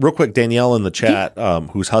 Real quick, Danielle in the chat,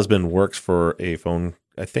 whose husband works for a phone,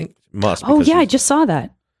 I think must. Oh yeah, I just saw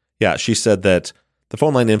that. Yeah, she said that the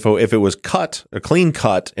phone line info, if it was cut, a clean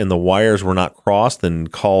cut, and the wires were not crossed, then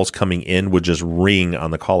calls coming in would just ring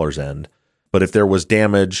on the caller's end. But if there was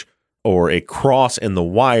damage or a cross in the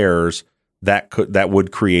wires, that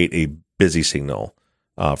would create a busy signal.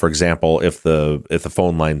 For example, if the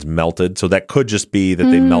phone lines melted, so that could just be that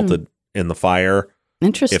they melted in the fire.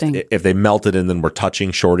 Interesting. If they melted and then were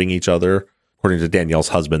touching, shorting each other, according to Danielle's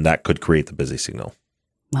husband, that could create the busy signal.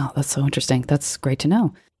 Wow, that's so interesting. That's great to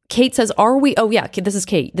know. Kate says, "Are we?" Oh yeah, this is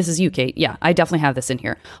Kate. This is you, Kate. Yeah, I definitely have this in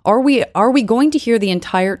here. Are we going to hear the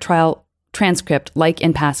entire trial transcript like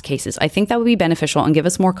in past cases? I think that would be beneficial and give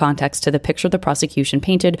us more context to the picture the prosecution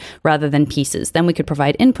painted rather than pieces. Then we could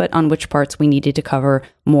provide input on which parts we needed to cover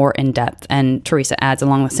more in depth. And Teresa adds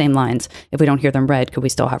along the same lines, if we don't hear them read, could we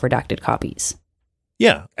still have redacted copies?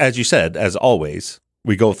 Yeah. As you said, as always,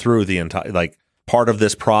 we go through the entire, like part of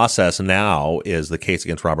this process now is the case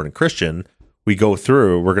against Robert and Christian. We're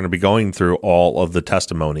going to be going through all of the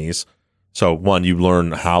testimonies. So one, you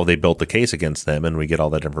learn how they built the case against them, and we get all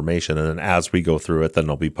that information. And then as we go through it, then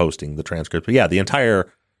they'll be posting the transcript. But yeah,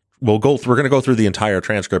 we're going to go through the entire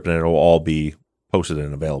transcript, and it'll all be posted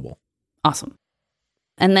and available. Awesome.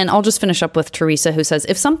 And then I'll just finish up with Teresa, who says,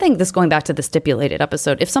 this going back to the stipulated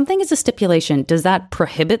episode, if something is a stipulation, does that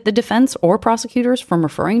prohibit the defense or prosecutors from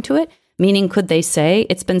referring to it? Meaning, could they say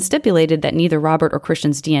it's been stipulated that neither Robert or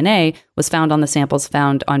Christian's DNA was found on the samples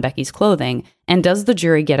found on Becky's clothing? And does the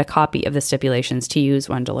jury get a copy of the stipulations to use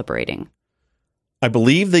when deliberating? I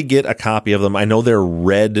believe they get a copy of them. I know they're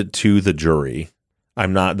read to the jury.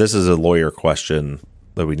 This is a lawyer question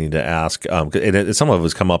that we need to ask. And some of it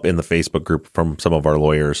has come up in the Facebook group from some of our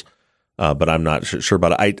lawyers, but I'm not sure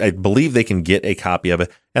about it. I believe they can get a copy of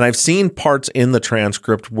it. And I've seen parts in the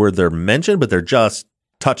transcript where they're mentioned, but they're just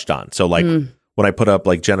touched on. So like when I put up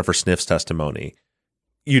like Jennifer Sniff's testimony,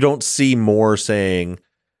 you don't see more saying,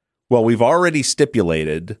 well, we've already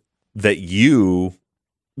stipulated that you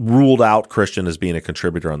ruled out Christian as being a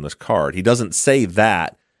contributor on this card. He doesn't say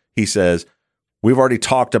that. He says, we've already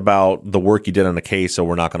talked about the work you did on the case, so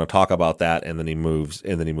we're not going to talk about that. And then he moves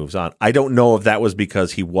on. I don't know if that was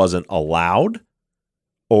because he wasn't allowed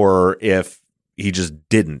or if he just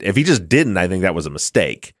didn't. If he just didn't, I think that was a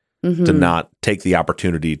mistake. To not take the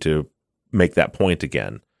opportunity to make that point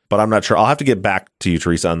again. But I'm not sure. I'll have to get back to you,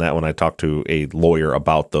 Teresa, on that when I talk to a lawyer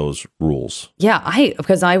about those rules. Yeah,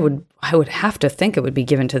 because I would have to think it would be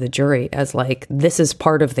given to the jury as like, this is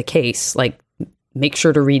part of the case. Like, make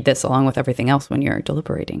sure to read this along with everything else when you're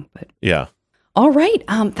deliberating. But yeah. All right.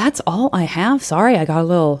 That's all I have. Sorry, I got a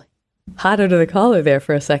little hot under the collar there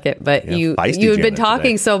for a second, but you had been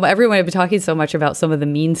talking everyone had been talking so much about some of the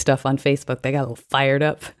mean stuff on Facebook. They got a little fired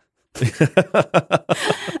up. It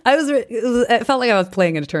felt like I was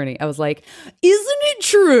playing an attorney. I was like, isn't it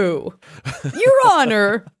true, Your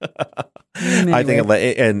Honor? Anyway. I think,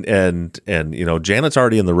 and Janet's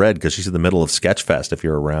already in the red because she's in the middle of Sketchfest. If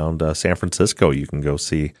you're around San Francisco, you can go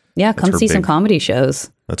see. Yeah, come see some comedy shows.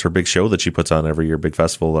 That's her big show that she puts on every year, big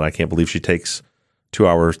festival that I can't believe she takes 2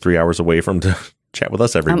 hours, 3 hours away from to chat with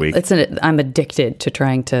us every week. I'm addicted to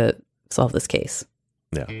trying to solve this case.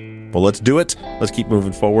 Yeah. Well, let's do it. Let's keep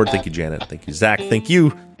moving forward. Thank you, Janet. Thank you, Zach. Thank you,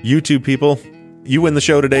 YouTube people. You win the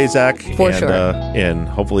show today, Zach. For sure. And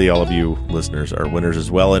hopefully all of you listeners are winners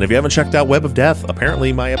as well. And if you haven't checked out Web of Death,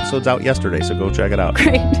 apparently my episode's out yesterday, so go check it out.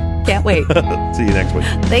 Great. Can't wait. See you next week.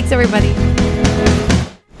 Thanks, everybody.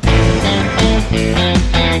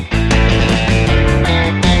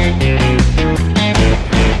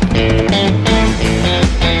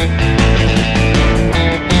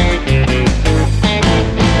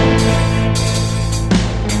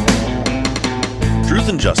 Truth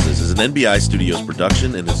and Justice is an NBI Studios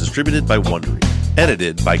production and is distributed by Wondery.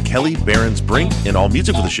 Edited by Kelly Behrens-Brink, and all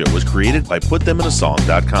music for the show was created by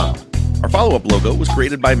PutThemInASong.com. Our follow-up logo was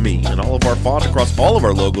created by me, and all of our font across all of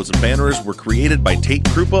our logos and banners were created by Tate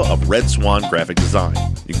Krupa of Red Swan Graphic Design.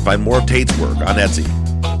 You can find more of Tate's work on Etsy.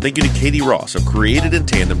 Thank you to Katie Ross of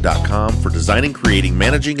CreatedInTandem.com for designing, creating,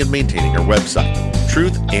 managing, and maintaining our website,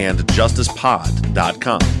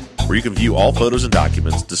 truthandjusticepod.com, where you can view all photos and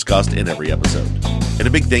documents discussed in every episode. And a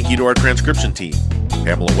big thank you to our transcription team,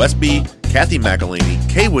 Pamela Westby, Kathy McElhaney,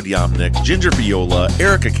 Kaywood Yomnick, Ginger Viola,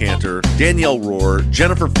 Erica Cantor, Danielle Rohr,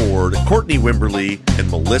 Jennifer Ford, Courtney Wimberly, and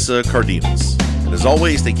Melissa Cardenas. And as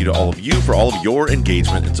always, thank you to all of you for all of your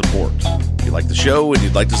engagement and support. If you like the show and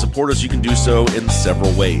you'd like to support us, you can do so in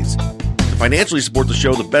several ways. To financially support the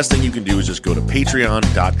show, the best thing you can do is just go to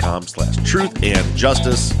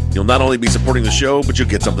patreon.com/truthandjustice. You'll not only be supporting the show, but you'll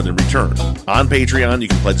get something in return. On Patreon, you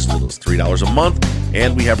can pledge as little as $3 a month,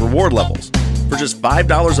 and we have reward levels. For just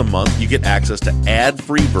 $5 a month, you get access to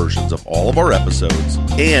ad-free versions of all of our episodes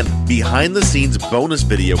and behind-the-scenes bonus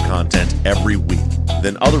video content every week.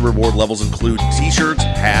 Then other reward levels include t-shirts,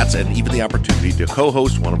 hats, and even the opportunity to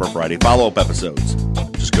co-host one of our Friday follow-up episodes.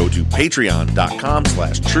 Just go to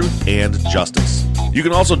patreon.com/truthandjustice. You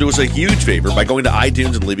can also do us a huge favor by going to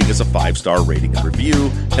iTunes and leaving us a 5-star rating and review.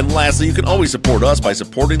 And lastly, you can always support us by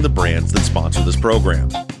supporting the brands that sponsor this program.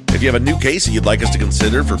 If you have a new case that you'd like us to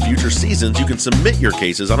consider for future seasons, you can submit your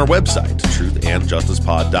cases on our website,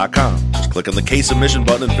 truthandjusticepod.com. Just click on the case submission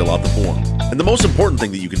button and fill out the form. And the most important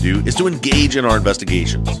thing that you can do is to engage in our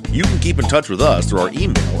investigations. You can keep in touch with us through our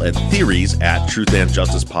email at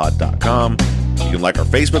theories@truthandjusticepod.com. You can like our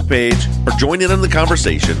Facebook page or join in on the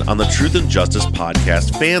conversation on the Truth and Justice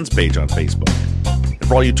Podcast fans page on Facebook. And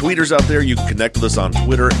for all you tweeters out there, you can connect with us on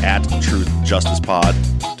Twitter @TruthJusticePod.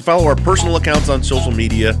 To follow our personal accounts on social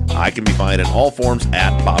media, I can be found in all forms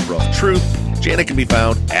 @BobRuffTruth. Janet can be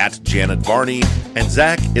found @JanetVarney, and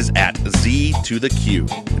Zach is @Z2TheQ.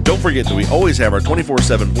 And don't forget that we always have our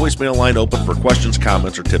 24/7 voicemail line open for questions,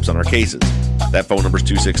 comments, or tips on our cases. That phone number is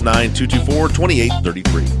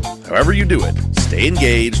 269-224-2833. However you do it, stay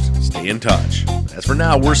engaged, stay in touch. As for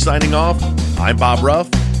now, we're signing off. I'm Bob Ruff.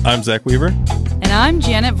 I'm Zach Weaver. And I'm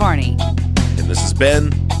Janet Varney. And this has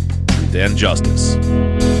been Truth and Justice.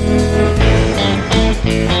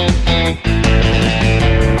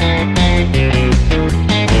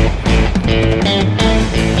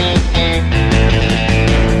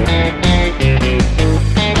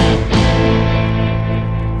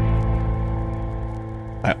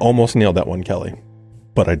 I almost nailed that one, Kelly,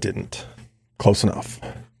 but I didn't. Close enough.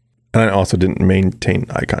 And I also didn't maintain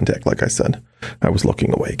eye contact, like I said. I was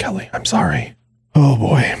looking away, Kelly. I'm sorry. Oh,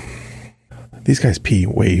 boy. These guys pee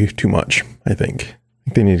way too much, I think.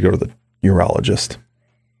 They need to go to the urologist,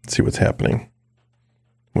 see what's happening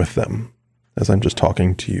with them as I'm just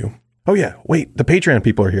talking to you. Oh, yeah. Wait, the Patreon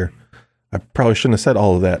people are here. I probably shouldn't have said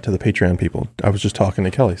all of that to the Patreon people. I was just talking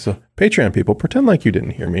to Kelly. So, Patreon people, pretend like you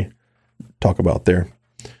didn't hear me talk about their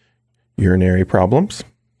urinary problems.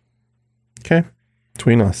 Okay?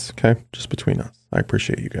 Between us, okay? Just between us. I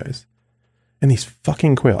appreciate you guys. And these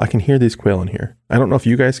fucking quail. I can hear these quail in here. I don't know if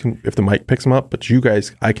you guys can, if the mic picks them up, but you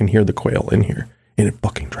guys, I can hear the quail in here. And it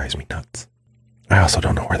fucking drives me nuts. I also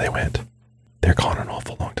don't know where they went. They're gone an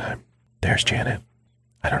awful long time. There's Janet.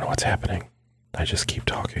 I don't know what's happening. I just keep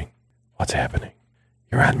talking. What's happening?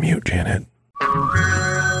 You're on mute, Janet.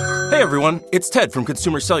 Hey everyone, it's Ted from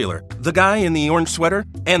Consumer Cellular, the guy in the orange sweater,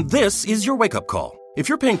 and this is your wake-up call. If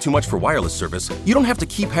you're paying too much for wireless service, you don't have to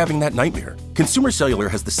keep having that nightmare. Consumer Cellular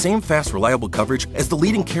has the same fast, reliable coverage as the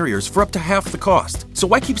leading carriers for up to half the cost. So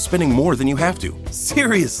why keep spending more than you have to?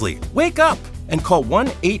 Seriously, wake up and call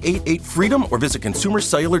 1-888-FREEDOM or visit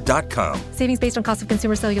consumercellular.com. Savings based on cost of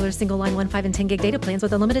Consumer Cellular single line 1, 5, and 10 gig data plans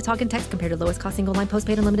with unlimited talk and text compared to lowest cost single line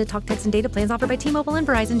postpaid unlimited talk, text, and data plans offered by T-Mobile and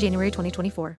Verizon January 2024.